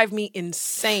drive me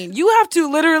insane. You have to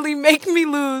literally make me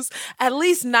lose at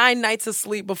least 9 nights of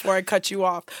sleep before I cut you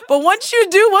off. But once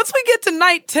we get to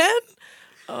night 10,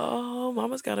 oh,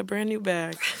 mama's got a brand new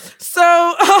bag.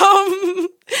 So,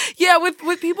 yeah,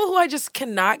 with people who I just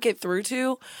cannot get through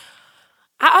to,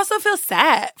 I also feel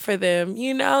sad for them,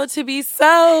 to be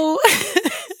so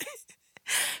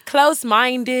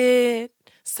close-minded,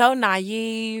 so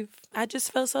naive. I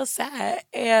just feel so sad.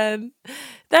 And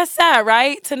that's sad,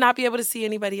 right? To not be able to see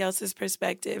anybody else's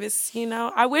perspective. It's,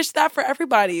 I wish that for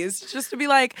everybody. It's just to be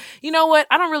like, you know what?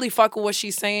 I don't really fuck with what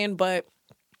she's saying, but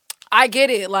I get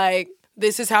it. Like,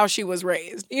 this is how she was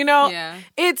raised, Yeah.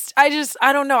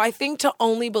 I don't know. I think to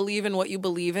only believe in what you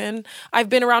believe in. I've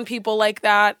been around people like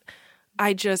that.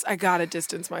 I gotta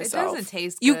distance myself. It doesn't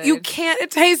taste good. You can't.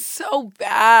 It tastes so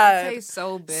bad. It tastes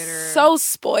so bitter. So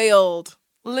spoiled.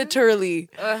 Literally.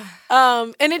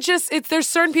 And there's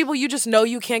certain people you just know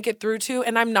you can't get through to,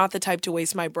 and I'm not the type to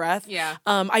waste my breath. Yeah.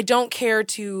 I don't care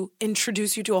to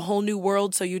introduce you to a whole new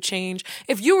world so you change.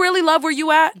 If you really love where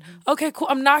you at, okay, cool.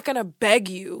 I'm not gonna beg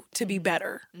you to be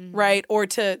better, right? Or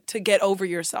to get over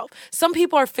yourself. Some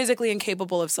people are physically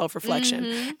incapable of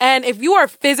self-reflection. And if you are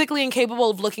physically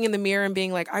incapable of looking in the mirror and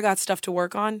being like, I got stuff to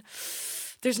work on,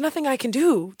 there's nothing I can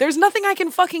do. There's nothing I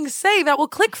can fucking say that will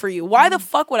click for you. Why the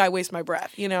fuck would I waste my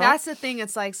breath, you know? That's the thing.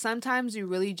 It's like sometimes you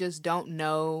really just don't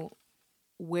know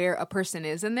where a person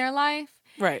is in their life.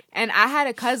 Right. And I had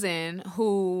a cousin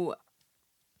who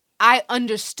I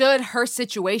understood her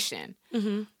situation.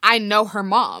 I know her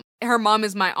mom. Her mom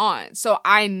is my aunt. So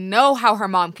I know how her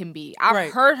mom can be.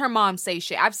 I've heard her mom say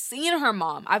shit. I've seen her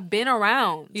mom. I've been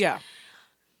around. Yeah.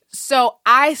 So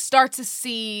I start to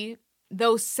see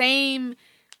those same...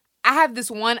 I have this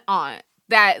one aunt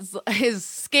that is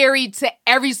scary to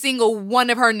every single one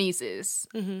of her nieces.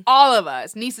 All of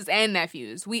us, nieces and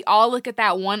nephews. We all look at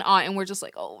that one aunt and we're just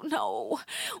like, oh no,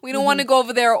 we don't want to go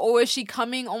over there. Or is she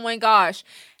coming? Oh my gosh.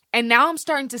 And now I'm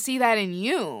starting to see that in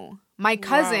you, my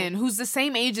cousin, who's the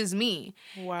same age as me.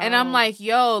 Wow. And I'm like,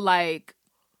 yo, like,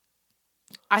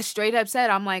 I straight up said,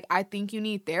 I'm like, I think you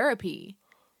need therapy.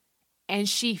 And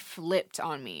she flipped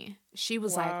on me. She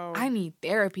was like, I need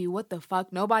therapy. What the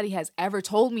fuck? Nobody has ever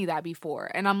told me that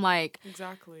before. And I'm like,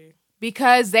 exactly.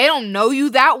 Because they don't know you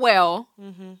that well.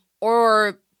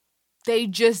 Or they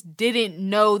just didn't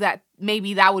know that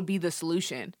maybe that would be the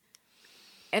solution.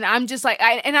 And I'm just like,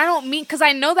 I don't mean, because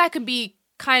I know that could be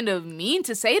kind of mean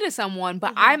to say to someone,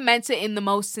 but I meant it in the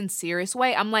most sincerest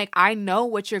way. I'm like, I know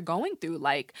what you're going through.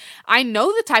 Like, I know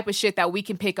the type of shit that we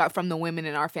can pick up from the women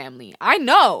in our family. I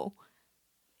know.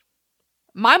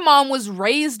 My mom was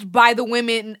raised by the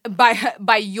women,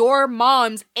 by your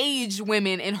mom's aged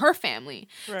women in her family.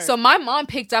 Right. So my mom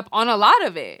picked up on a lot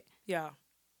of it. Yeah.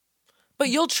 But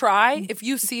you'll try, if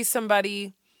you see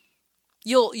somebody,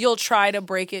 you'll try to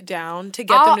break it down to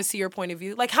get them to see your point of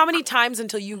view. Like, how many times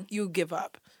until you give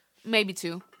up? Maybe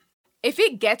 2. If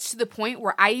it gets to the point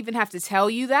where I even have to tell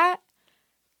you that,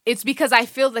 it's because I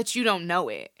feel that you don't know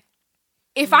it.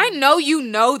 If I know you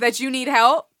know that you need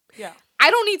help, I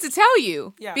don't need to tell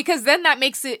you, because then that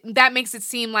makes it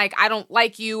seem like I don't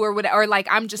like you or whatever, or like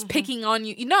I'm just picking on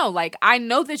you. You know, like, I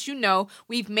know that you know.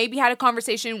 We've maybe had a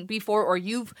conversation before, or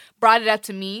you've brought it up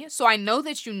to me, so I know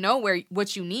that you know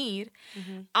what you need.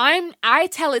 I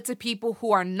tell it to people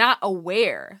who are not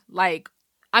aware. Like,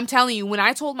 I'm telling you, when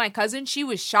I told my cousin, she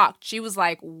was shocked. She was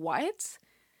like, "What?"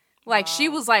 Like, she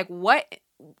was like,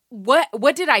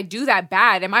 What did I do that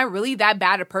bad? Am I really that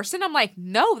bad a person? I'm like,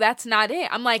 no, that's not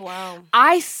it. I'm like,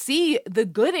 I see the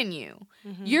good in you.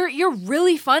 You're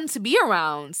really fun to be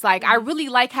around. It's like, I really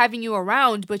like having you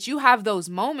around, but you have those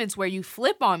moments where you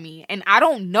flip on me, and I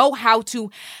don't know how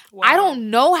to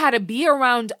be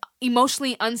around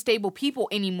emotionally unstable people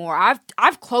anymore.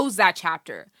 I've closed that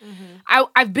chapter.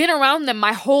 I've been around them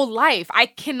my whole life. I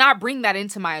cannot bring that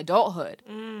into my adulthood.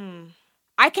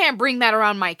 I can't bring that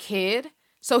around my kid.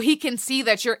 So he can see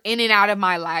that you're in and out of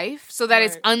my life, so that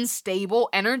it's unstable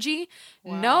energy.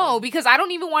 No, because I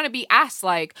don't even want to be asked,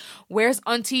 like, where's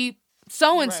auntie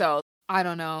so-and-so? I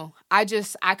don't know. I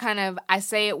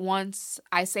say it once,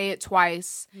 I say it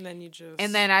twice.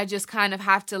 And then I just kind of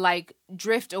have to, like,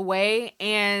 drift away.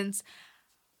 And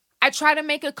I try to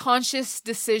make a conscious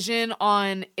decision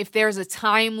on if there's a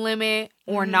time limit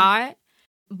or not.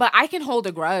 But I can hold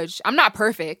a grudge. I'm not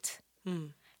perfect.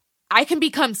 I can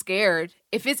become scared.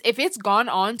 If it's gone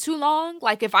on too long,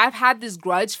 like if I've had this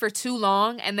grudge for too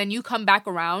long and then you come back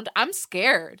around, I'm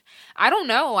scared. I don't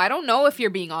know. I don't know if you're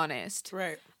being honest.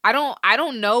 Right. I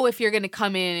don't know if you're going to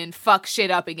come in and fuck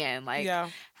shit up again. Like,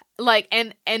 like,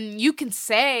 and you can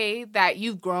say that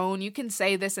you've grown, you can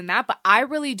say this and that, but I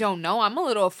really don't know. I'm a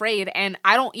little afraid, and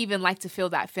I don't even like to feel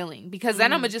that feeling, because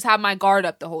then I'm going to just have my guard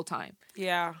up the whole time.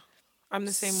 Yeah. I'm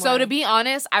the same way. So to be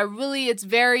honest, it's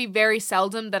very, very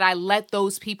seldom that I let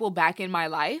those people back in my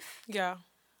life. Yeah.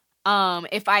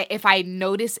 If I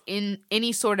notice in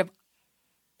any sort of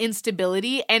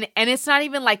instability, and it's not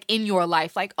even like in your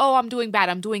life, like, oh, I'm doing bad,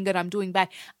 I'm doing good, I'm doing bad.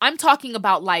 I'm talking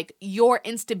about like your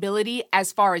instability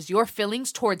as far as your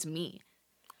feelings towards me.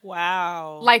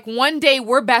 Wow. Like, one day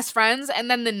we're best friends,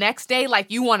 and then the next day, like,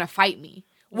 you want to fight me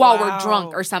while we're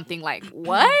drunk or something. Like,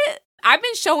 what? I've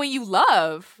been showing you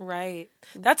love. Right.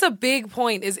 That's a big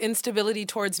point, is instability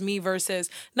towards me versus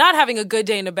not having a good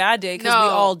day and a bad day, because we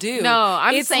all do. No,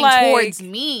 I'm saying like, towards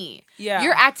me. Yeah.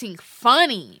 You're acting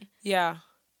funny. Yeah.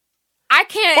 I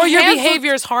can't or your handle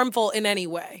behavior is harmful in any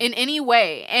way. in any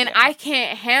way. And I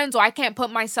can't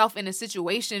put myself in a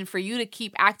situation for you to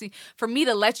keep acting, for me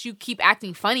to let you keep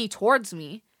acting funny towards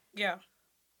me. Yeah.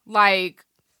 Like,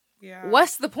 Yeah.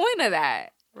 what's the point of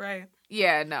that? Right.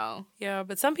 Yeah, no. Yeah,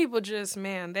 but some people just,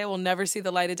 man, they will never see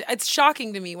the light of day. It's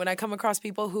shocking to me when I come across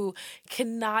people who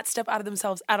cannot step out of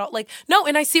themselves at all. Like, no,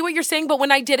 and I see what you're saying, but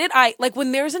when I did it,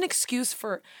 when there's an excuse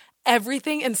for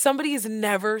everything and somebody is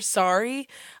never sorry,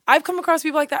 I've come across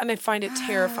people like that and I find it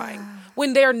terrifying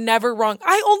when they're never wrong.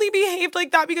 I only behaved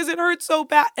like that because it hurt so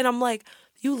bad. And I'm like,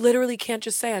 you literally can't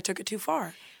just say I took it too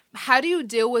far. How do you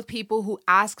deal with people who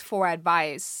ask for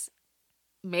advice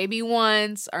maybe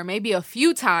once or maybe a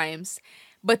few times,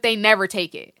 but they never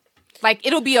take it? Like,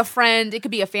 it'll be a friend, it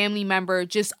could be a family member,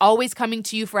 just always coming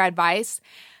to you for advice,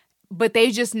 but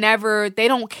they just never, they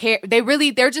don't care.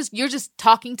 You're just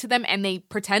talking to them and they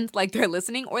pretend like they're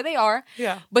listening, or they are.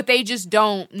 Yeah. But they just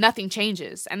don't, nothing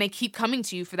changes. And they keep coming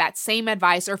to you for that same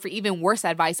advice or for even worse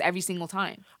advice every single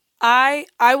time. I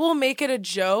will make it a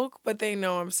joke, but they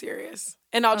know I'm serious.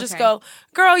 And I'll just go,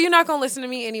 girl, you're not going to listen to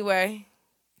me anyway.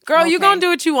 Girl, you gonna do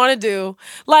what you want to do.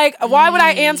 Like, why would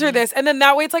I answer this? And then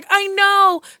that way it's like, I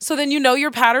know. So then you know your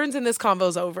patterns and this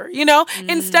convo's over, you know?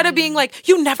 Instead of being like,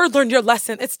 you never learned your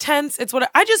lesson. It's tense. It's what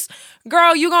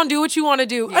girl, you gonna do what you want to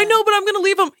do. Yeah. I know, but I'm gonna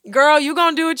leave them. Girl, you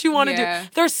gonna do what you want to do.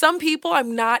 There's some people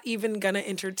I'm not even gonna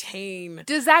entertain.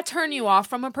 Does that turn you off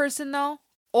from a person though?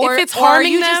 Or if it's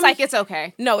harming them, just like, it's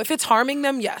okay? No, if it's harming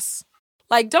them, yes.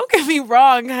 Like, don't get me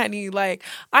wrong, honey. Like,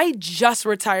 I just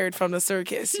retired from the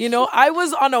circus. You know, I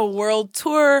was on a world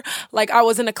tour. Like, I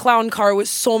was in a clown car with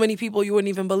so many people, you wouldn't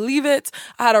even believe it.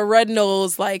 I had a red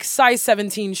nose, like size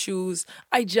 17 shoes.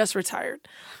 I just retired.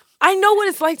 I know what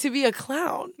it's like to be a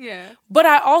clown. Yeah. But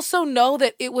I also know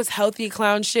that it was healthy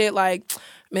clown shit. Like,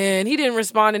 man, he didn't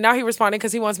respond, and now he responded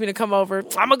because he wants me to come over.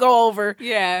 I'm going to go over.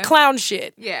 Yeah. Clown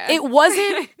shit. Yeah. It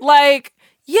wasn't like,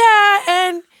 yeah,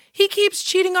 and he keeps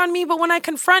cheating on me, but when I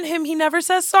confront him, he never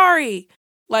says sorry.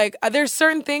 Like, there's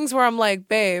certain things where I'm like,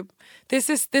 babe,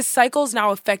 this cycle's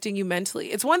now affecting you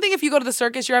mentally. It's one thing if you go to the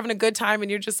circus, you're having a good time, and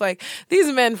you're just like,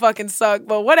 these men fucking suck,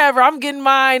 but whatever, I'm getting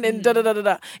mine, and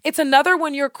da-da-da-da-da. It's another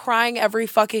when you're crying every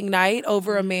fucking night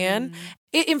over a man.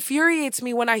 It infuriates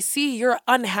me when I see you're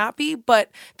unhappy, but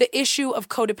the issue of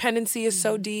codependency is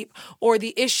so deep, or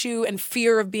the issue and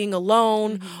fear of being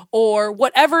alone, or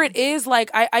whatever it is.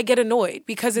 Like, I get annoyed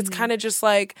because it's kind of just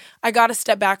like, I got to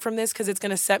step back from this because it's going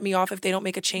to set me off if they don't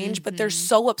make a change, but they're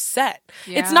so upset.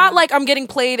 Yeah. It's not like I'm getting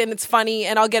played and it's funny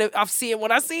and I'll see it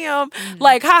when I see him.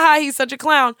 Like, haha, he's such a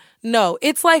clown. No,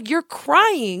 it's like you're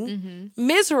crying,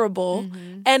 miserable,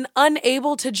 and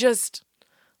unable to just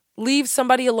leave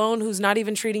somebody alone who's not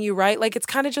even treating you right. Like, it's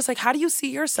kind of just like, how do you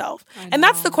see yourself? And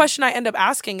that's the question I end up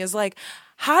asking is like,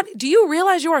 how do you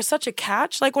realize you are such a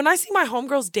catch? Like, when I see my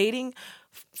homegirls dating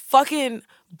fucking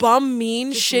bum,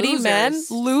 mean, just shitty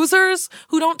losers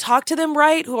who don't talk to them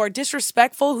right, who are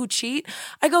disrespectful, who cheat,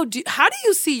 I go, how do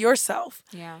you see yourself?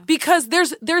 Yeah. Because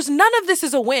there's none of this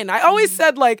is a win. I always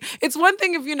said, like, it's one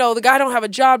thing if, you know, the guy don't have a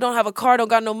job, don't have a car, don't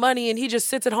got no money, and he just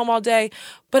sits at home all day,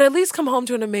 but at least come home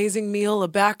to an amazing meal, a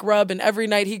back rub, and every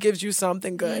night he gives you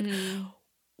something good.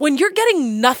 When you're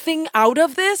getting nothing out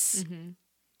of this,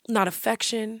 not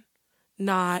affection,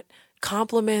 not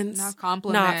compliments,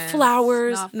 not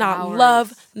flowers, not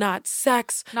love, not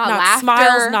sex, not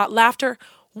smiles, not laughter.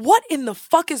 What in the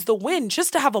fuck is the win?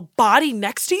 Just to have a body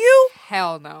next to you?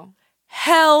 Hell no.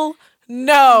 Hell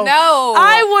no. No.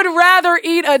 I would rather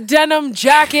eat a denim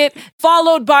jacket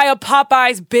followed by a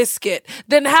Popeye's biscuit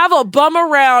than have a bum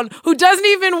around who doesn't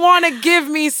even want to give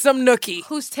me some nookie.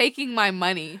 Who's taking my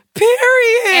money.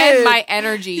 Period. And my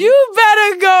energy. You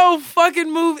better go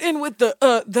fucking move in with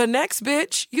the next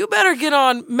bitch. You better get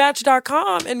on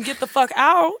Match.com and get the fuck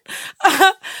out.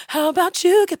 How about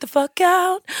you get the fuck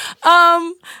out?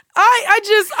 I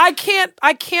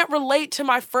can't relate to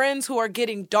my friends who are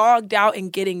getting dogged out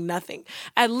and getting nothing.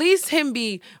 At least him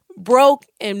be broke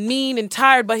and mean and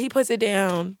tired, but he puts it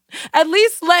down. At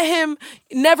least let him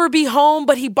never be home,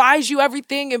 but he buys you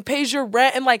everything and pays your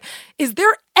rent. And like, is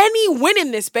there any win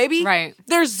in this, baby? Right.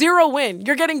 There's zero win.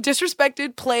 You're getting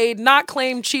disrespected, played, not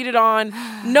claimed, cheated on.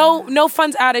 No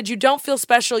funds added. You don't feel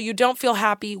special. You don't feel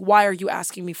happy. Why are you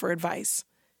asking me for advice?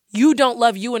 You don't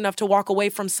love you enough to walk away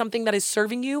from something that is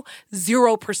serving you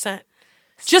 0%.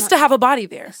 Just to have a body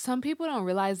there. Some people don't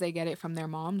realize they get it from their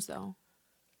moms, though.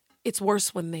 It's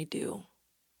worse when they do.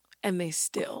 And they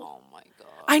still. Oh, my God.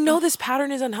 I know this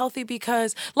pattern is unhealthy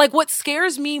because, like, what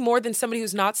scares me more than somebody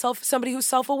who's not somebody who's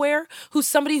self-aware, who's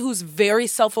somebody who's very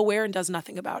self-aware and does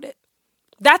nothing about it.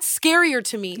 That's scarier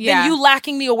to me Yeah. than you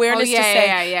lacking the awareness to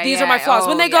say, these are my flaws.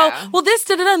 When they go, well, this,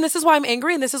 and this is why I'm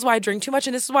angry, and this is why I drink too much,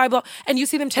 and this is why I blah, and you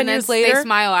see them 10 years later. They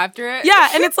smile after it. Yeah,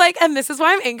 and it's like, and this is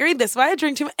why I'm angry, this is why I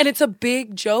drink too much. And it's a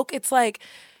big joke. It's like,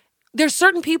 there's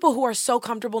certain people who are so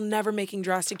comfortable never making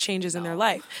drastic changes in their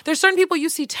life. There's certain people you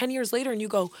see 10 years later and you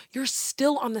go, you're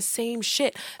still on the same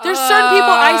shit. There's certain people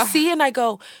I see and I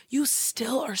go, you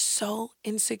still are so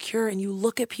insecure and you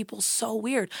look at people so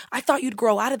weird. I thought you'd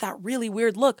grow out of that really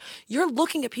weird look. You're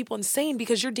looking at people insane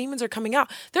because your demons are coming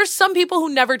out. There's some people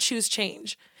who never choose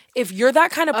change. If you're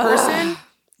that kind of person,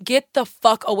 get the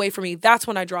fuck away from me. That's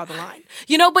when I draw the line.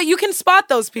 You know, but you can spot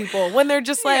those people when they're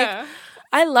just like,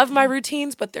 I love my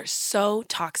routines, but they're so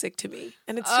toxic to me.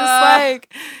 And it's just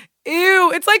like, ew.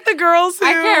 It's like the girls who...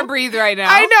 I can't breathe right now.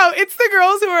 I know. It's the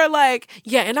girls who are like,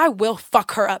 yeah, and I will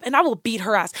fuck her up, and I will beat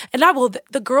her ass, and I will...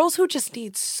 The girls who just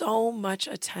need so much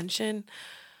attention.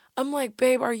 I'm like,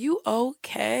 babe, are you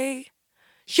okay?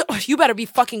 You better be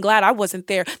fucking glad I wasn't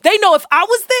there. They know if I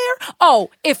was there,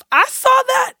 if I saw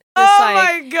that,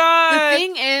 my God.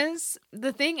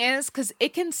 The thing is, because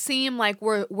it can seem like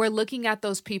we're looking at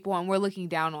those people and we're looking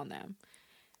down on them.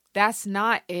 That's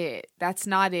not it.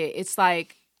 It's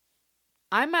like,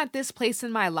 I'm at this place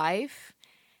in my life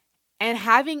and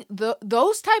having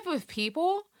those type of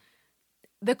people,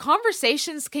 the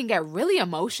conversations can get really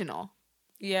emotional.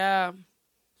 Yeah.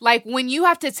 Like when you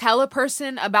have to tell a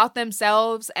person about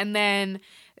themselves and then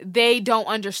they don't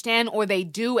understand, or they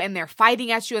do and they're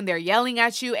fighting at you and they're yelling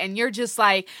at you and you're just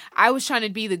like, I was trying to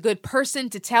be the good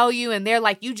person to tell you, and they're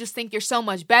like, you just think you're so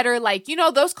much better. Like, you know,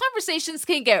 those conversations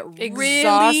can get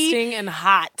exhausting and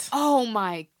hot. Oh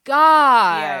my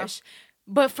gosh. Yeah.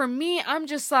 But for me, I'm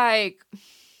just like,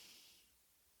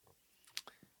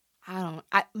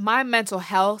 my mental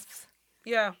health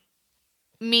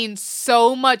means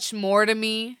so much more to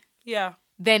me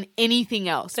than anything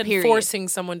else, than period. Forcing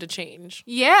someone to change.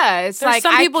 Yeah, it's There's like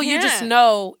some people you just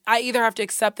know, I either have to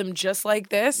accept them just like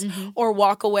this or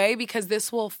walk away because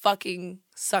this will fucking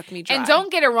suck me dry. And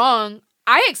don't get it wrong,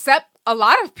 I accept a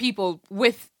lot of people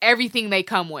with everything they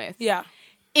come with. Yeah.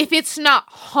 If it's not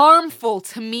harmful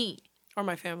to me. Or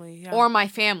my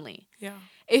family, Yeah.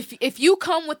 If you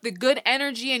come with the good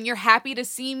energy and you're happy to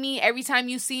see me every time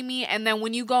you see me, and then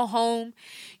when you go home,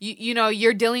 you know,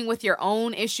 you're dealing with your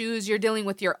own issues, you're dealing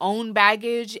with your own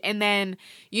baggage, and then,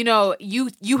 you know, you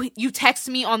text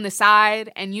me on the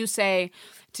side and you say,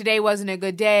 today wasn't a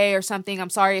good day or something, I'm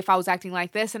sorry if I was acting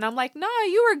like this. And I'm like, no,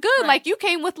 you were good. Right. Like, you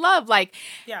came with love. Like,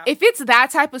 if it's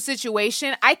that type of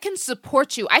situation, I can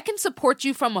support you. I can support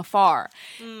you from afar.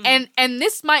 And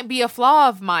this might be a flaw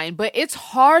of mine, but it's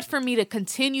hard for me to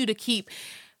continue to keep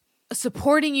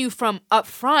supporting you from up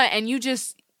front, and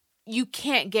you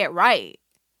can't get right.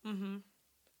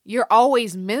 You're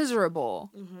always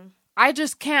miserable. I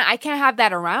can't have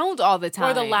that around all the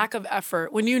time. Or the lack of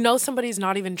effort. When you know somebody's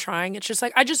not even trying, it's just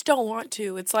like, I just don't want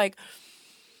to. It's like,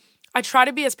 I try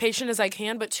to be as patient as I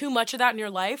can, but too much of that in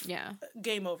your life,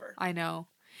 game over. I know.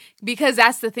 Because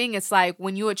that's the thing. It's like,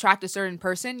 when you attract a certain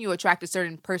person, you attract a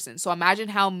certain person. So imagine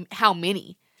how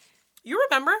many. You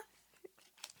remember?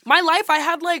 My life, I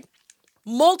had like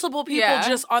multiple people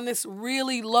just on this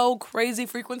really low, crazy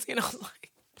frequency, and I was like,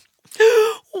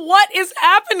 what is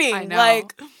happening? I know.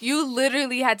 Like, you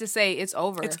literally had to say it's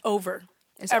over. It's over.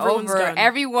 It's Everyone's over. Done.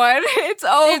 Everyone, it's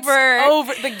over. It's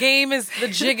over. The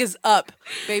jig is up,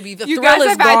 baby. The you thrill guys is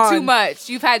have gone. had too much.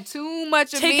 You've had too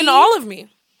much of me. Taken all of me.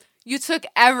 You took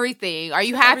everything. Are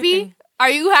you happy? Are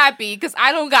you happy? Because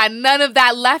I don't got none of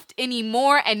that left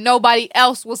anymore, and nobody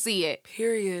else will see it.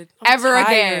 Period. Ever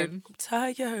again. I'm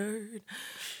tired.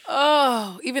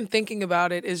 Oh, even thinking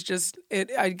about it is just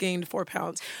it. I gained 4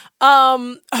 pounds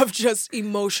of just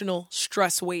emotional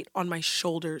stress weight on my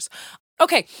shoulders.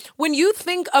 Okay, when you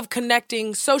think of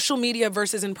connecting social media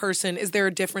versus in person, is there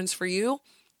a difference for you?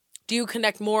 Do you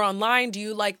connect more online? Do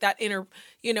you like that inner,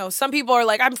 you know, some people are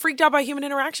like, I'm freaked out by human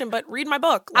interaction, but read my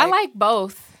book. I like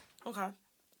both. Okay.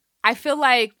 I feel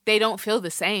like they don't feel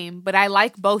the same, but I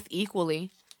like both equally.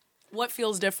 What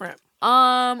feels different?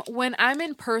 When I'm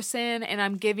in person and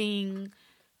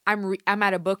I'm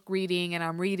at a book reading and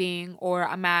I'm reading, or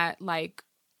I'm at like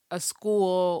a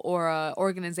school or a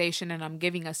organization and I'm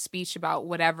giving a speech about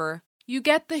whatever, you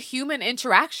get the human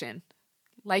interaction.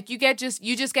 Like you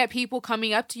just get people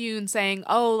coming up to you and saying,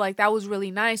 oh, like that was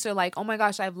really nice, or like, oh my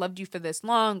gosh, I've loved you for this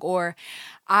long, or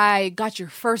I got your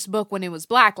first book when it was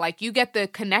Black. Like you get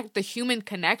the human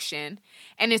connection,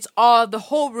 and it's all, the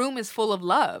whole room is full of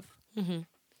love.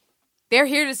 They're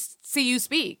here to see you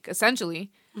speak,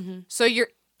 essentially. So you're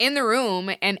in the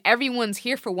room and everyone's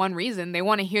here for one reason. They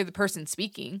want to hear the person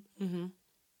speaking.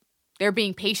 They're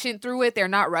being patient through it. They're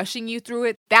not rushing you through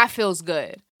it. That feels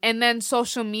good. And then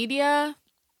social media,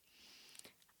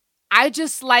 I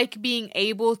just like being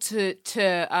able to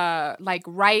like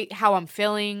write how I'm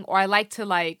feeling, or I like to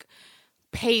like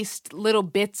paste little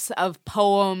bits of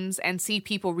poems and see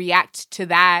people react to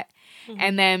that. Mm-hmm.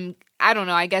 And then, I don't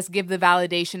know, I guess give the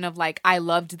validation of like, I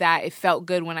loved that. It felt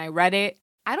good when I read it.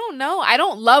 I don't know. I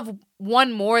don't love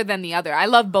one more than the other. I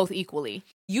love both equally.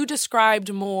 You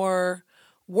described more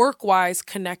work-wise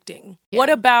connecting. Yeah. What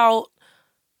about,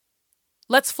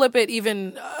 let's flip it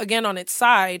even again on its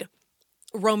side,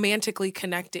 romantically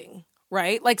connecting,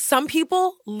 right? Like some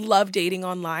people love dating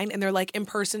online and they're like, in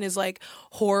person is like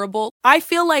horrible. I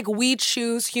feel like we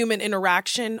choose human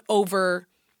interaction over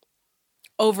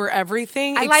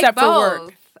everything except for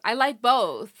work. I like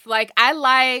both. Like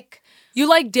You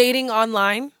like dating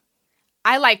online?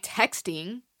 I like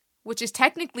texting, which is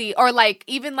technically, or like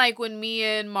even like when me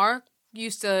and Mark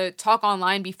used to talk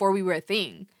online before we were a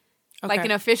thing. Okay. Like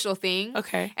an official thing.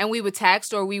 Okay. And we would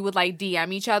text or we would like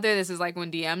DM each other. This is like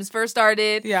when DMs first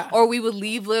started. Yeah. Or we would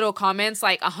leave little comments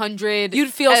like 100.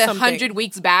 You'd feel something. 100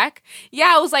 weeks back.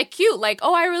 Yeah, it was like cute. Like,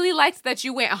 oh, I really liked that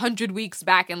you went 100 weeks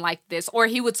back and liked this. Or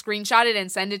he would screenshot it and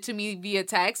send it to me via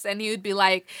text. And he would be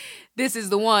like, this is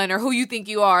the one, or who you think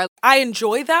you are. I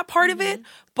enjoy that part of it.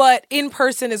 But in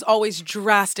person is always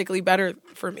drastically better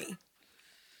for me.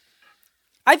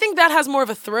 I think that has more of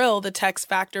a thrill, the text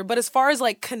factor. But as far as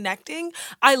like connecting,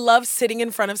 I love sitting in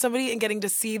front of somebody and getting to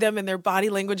see them and their body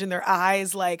language and their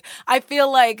eyes. Like, I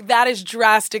feel like that is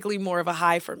drastically more of a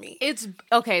high for me. It's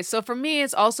okay. So for me,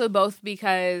 it's also both,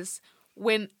 because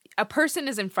when a person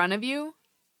is in front of you,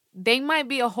 they might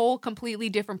be a whole completely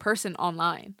different person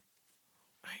online.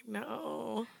 I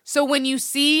know. So when you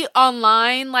see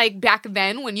online, like back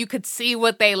then when you could see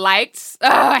what they liked,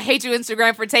 I hate you,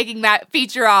 Instagram, for taking that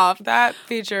feature off. That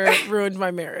feature ruined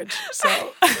my marriage.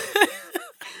 So,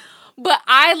 but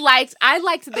I liked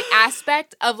the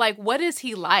aspect of like, what is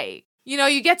he like? You know,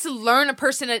 you get to learn a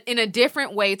person in a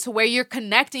different way to where you're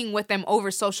connecting with them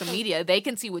over social media. They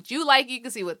can see what you like. You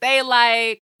can see what they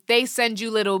like. They send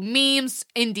you little memes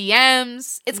in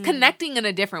DMs. It's connecting in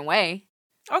a different way.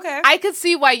 Okay. I could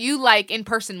see why you like in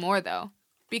person more though.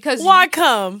 Because why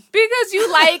come? Because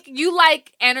you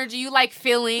like energy, you like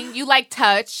feeling, you like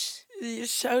touch. You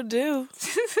sure do.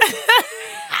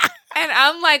 And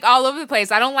I'm like all over the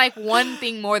place. I don't like one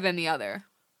thing more than the other.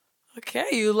 Okay,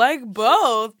 you like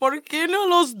both. ¿Por qué no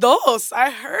los dos? I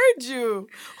heard you.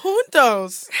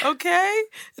 Juntos. Okay?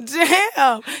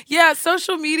 Damn. Yeah,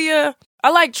 social media. I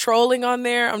like trolling on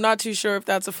there. I'm not too sure if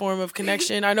that's a form of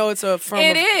connection. I know it's a form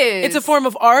It is. It's a form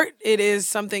of art. It is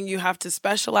something you have to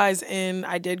specialize in.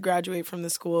 I did graduate from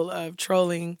the school of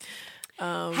trolling.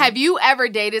 Have you ever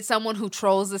dated someone who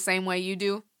trolls the same way you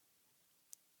do?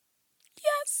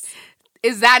 Yes.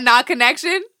 Is that not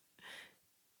connection?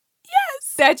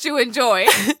 Yes. That you enjoy?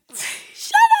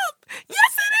 Shut up.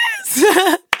 Yes, it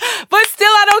is. But still,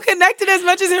 I don't connect it as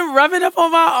much as him rubbing up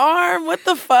on my arm. What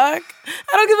the fuck?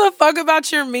 I don't give a fuck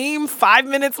about your meme 5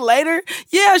 minutes later.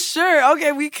 Yeah, sure.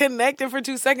 Okay, we connected for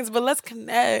 2 seconds, but let's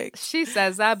connect. She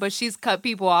says that, but she's cut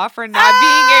people off for not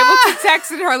being able to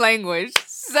text in her language.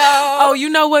 So. Oh, you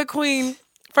know what, Queen?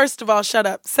 First of all, shut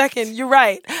up. Second, you're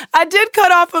right. I did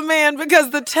cut off a man because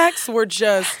the texts were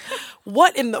just,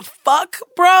 what in the fuck,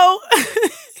 bro?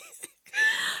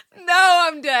 No,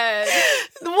 I'm dead.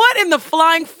 What in the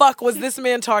flying fuck was this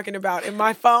man talking about in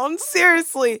my phone?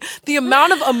 Seriously. The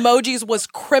amount of emojis was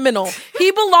criminal.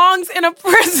 He belongs in a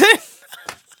prison.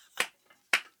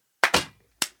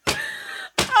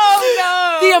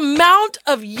 Oh, no. The amount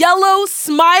of yellow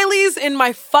smileys in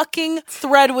my fucking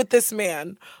thread with this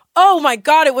man. Oh, my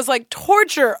God. It was like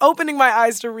torture opening my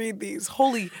eyes to read these.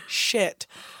 Holy shit.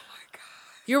 Oh, my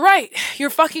God. You're right. You're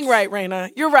fucking right,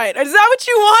 Raina. You're right. Is that what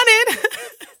you wanted?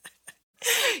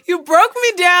 You broke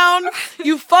me down.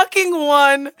 You fucking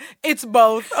won. It's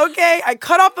both, okay? I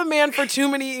cut off a man for too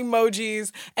many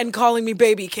emojis and calling me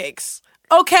baby cakes.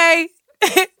 Okay?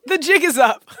 The jig is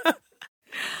up.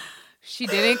 She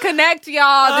didn't connect,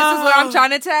 y'all. This is what I'm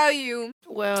trying to tell you.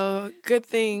 Well, good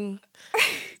thing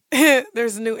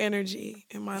there's new energy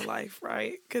in my life,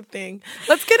 right? Good thing.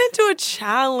 Let's get into a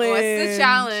challenge. What's the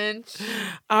challenge?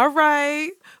 All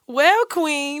right. Well,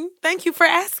 Queen, thank you for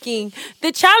asking.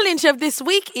 The challenge of this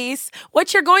week is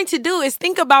what you're going to do is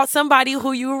think about somebody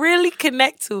who you really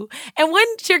connect to. And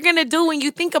what you're going to do when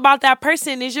you think about that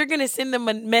person is you're going to send them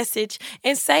a message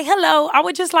and say, hello, I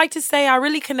would just like to say I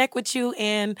really connect with you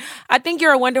and I think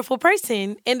you're a wonderful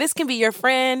person. And this can be your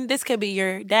friend. This could be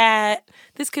your dad.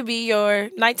 This could be your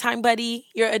nighttime buddy,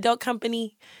 your adult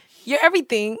company. You're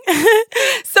everything.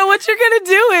 So what you're going to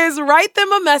do is write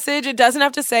them a message. It doesn't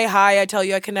have to say, hi, I tell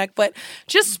you I connect, but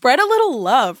just spread a little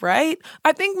love, right?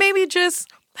 I think maybe just,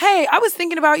 hey, I was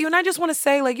thinking about you and I just want to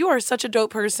say, like, you are such a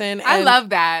dope person. And I love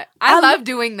that. I love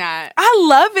doing that. I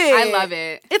love it. I love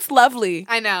it. It's lovely.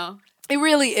 I know. It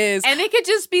really is. And it could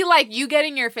just be like you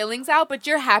getting your feelings out, but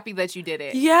you're happy that you did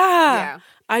it. Yeah.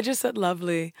 I just said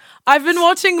lovely. I've been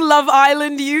watching Love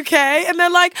Island UK and they're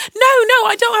like, no,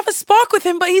 I don't have a spark with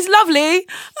him, but he's lovely.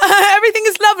 Everything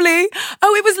is lovely.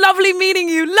 Oh, it was lovely meeting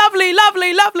you. Lovely,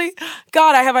 lovely, lovely.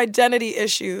 God, I have identity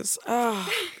issues. Oh,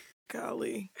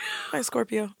 golly. Hi,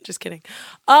 Scorpio. Just kidding.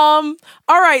 All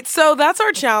right. So that's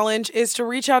our challenge, is to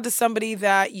reach out to somebody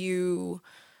that you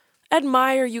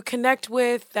admire, you connect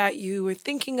with, that you were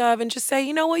thinking of, and just say,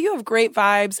 you know what, you have great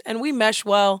vibes and we mesh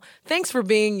well. Thanks for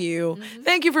being you. Mm-hmm.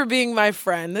 Thank you for being my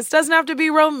friend. This doesn't have to be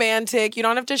romantic. You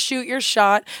don't have to shoot your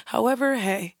shot. However,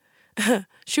 hey,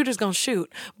 shooter's gonna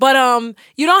shoot. But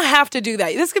you don't have to do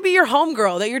that. This could be your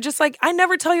homegirl that you're just like, I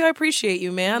never tell you I appreciate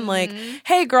you, man. Mm-hmm. Like,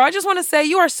 hey girl, I just want to say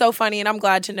you are so funny and I'm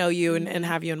glad to know you and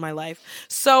have you in my life.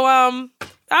 So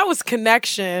that was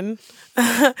connection.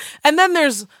 And then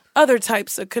there's other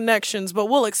types of connections, but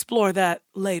we'll explore that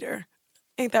later.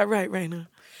 Ain't that right, Raina?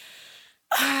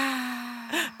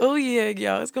 Oh, yeah,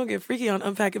 y'all. It's going to get freaky on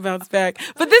Unpack and Bounce Back.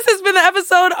 But this has been the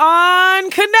episode on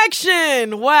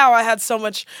connection. Wow, I had so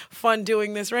much fun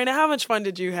doing this. Raina, how much fun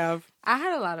did you have? I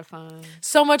had a lot of fun.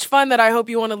 So much fun that I hope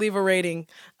you want to leave a rating.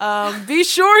 Be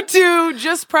sure to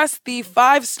just press the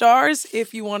 5 stars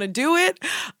if you want to do it.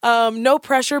 No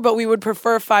pressure, but we would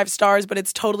prefer 5 stars, but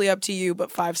it's totally up to you,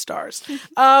 but 5 stars.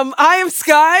 I am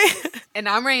Sky. And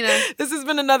I'm Raina. This has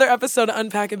been another episode of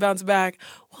Unpack and Bounce Back.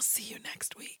 We'll see you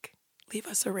next week. Leave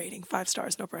us a rating. 5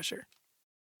 stars, no pressure.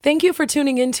 Thank you for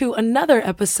tuning in to another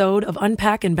episode of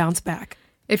Unpack and Bounce Back.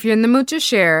 If you're in the mood to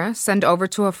share, send over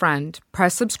to a friend.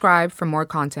 Press subscribe for more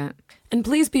content. And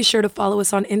please be sure to follow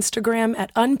us on Instagram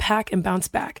at Unpack and Bounce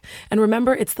Back. And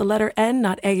remember, it's the letter N,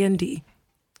 not A-N-D.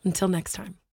 Until next time.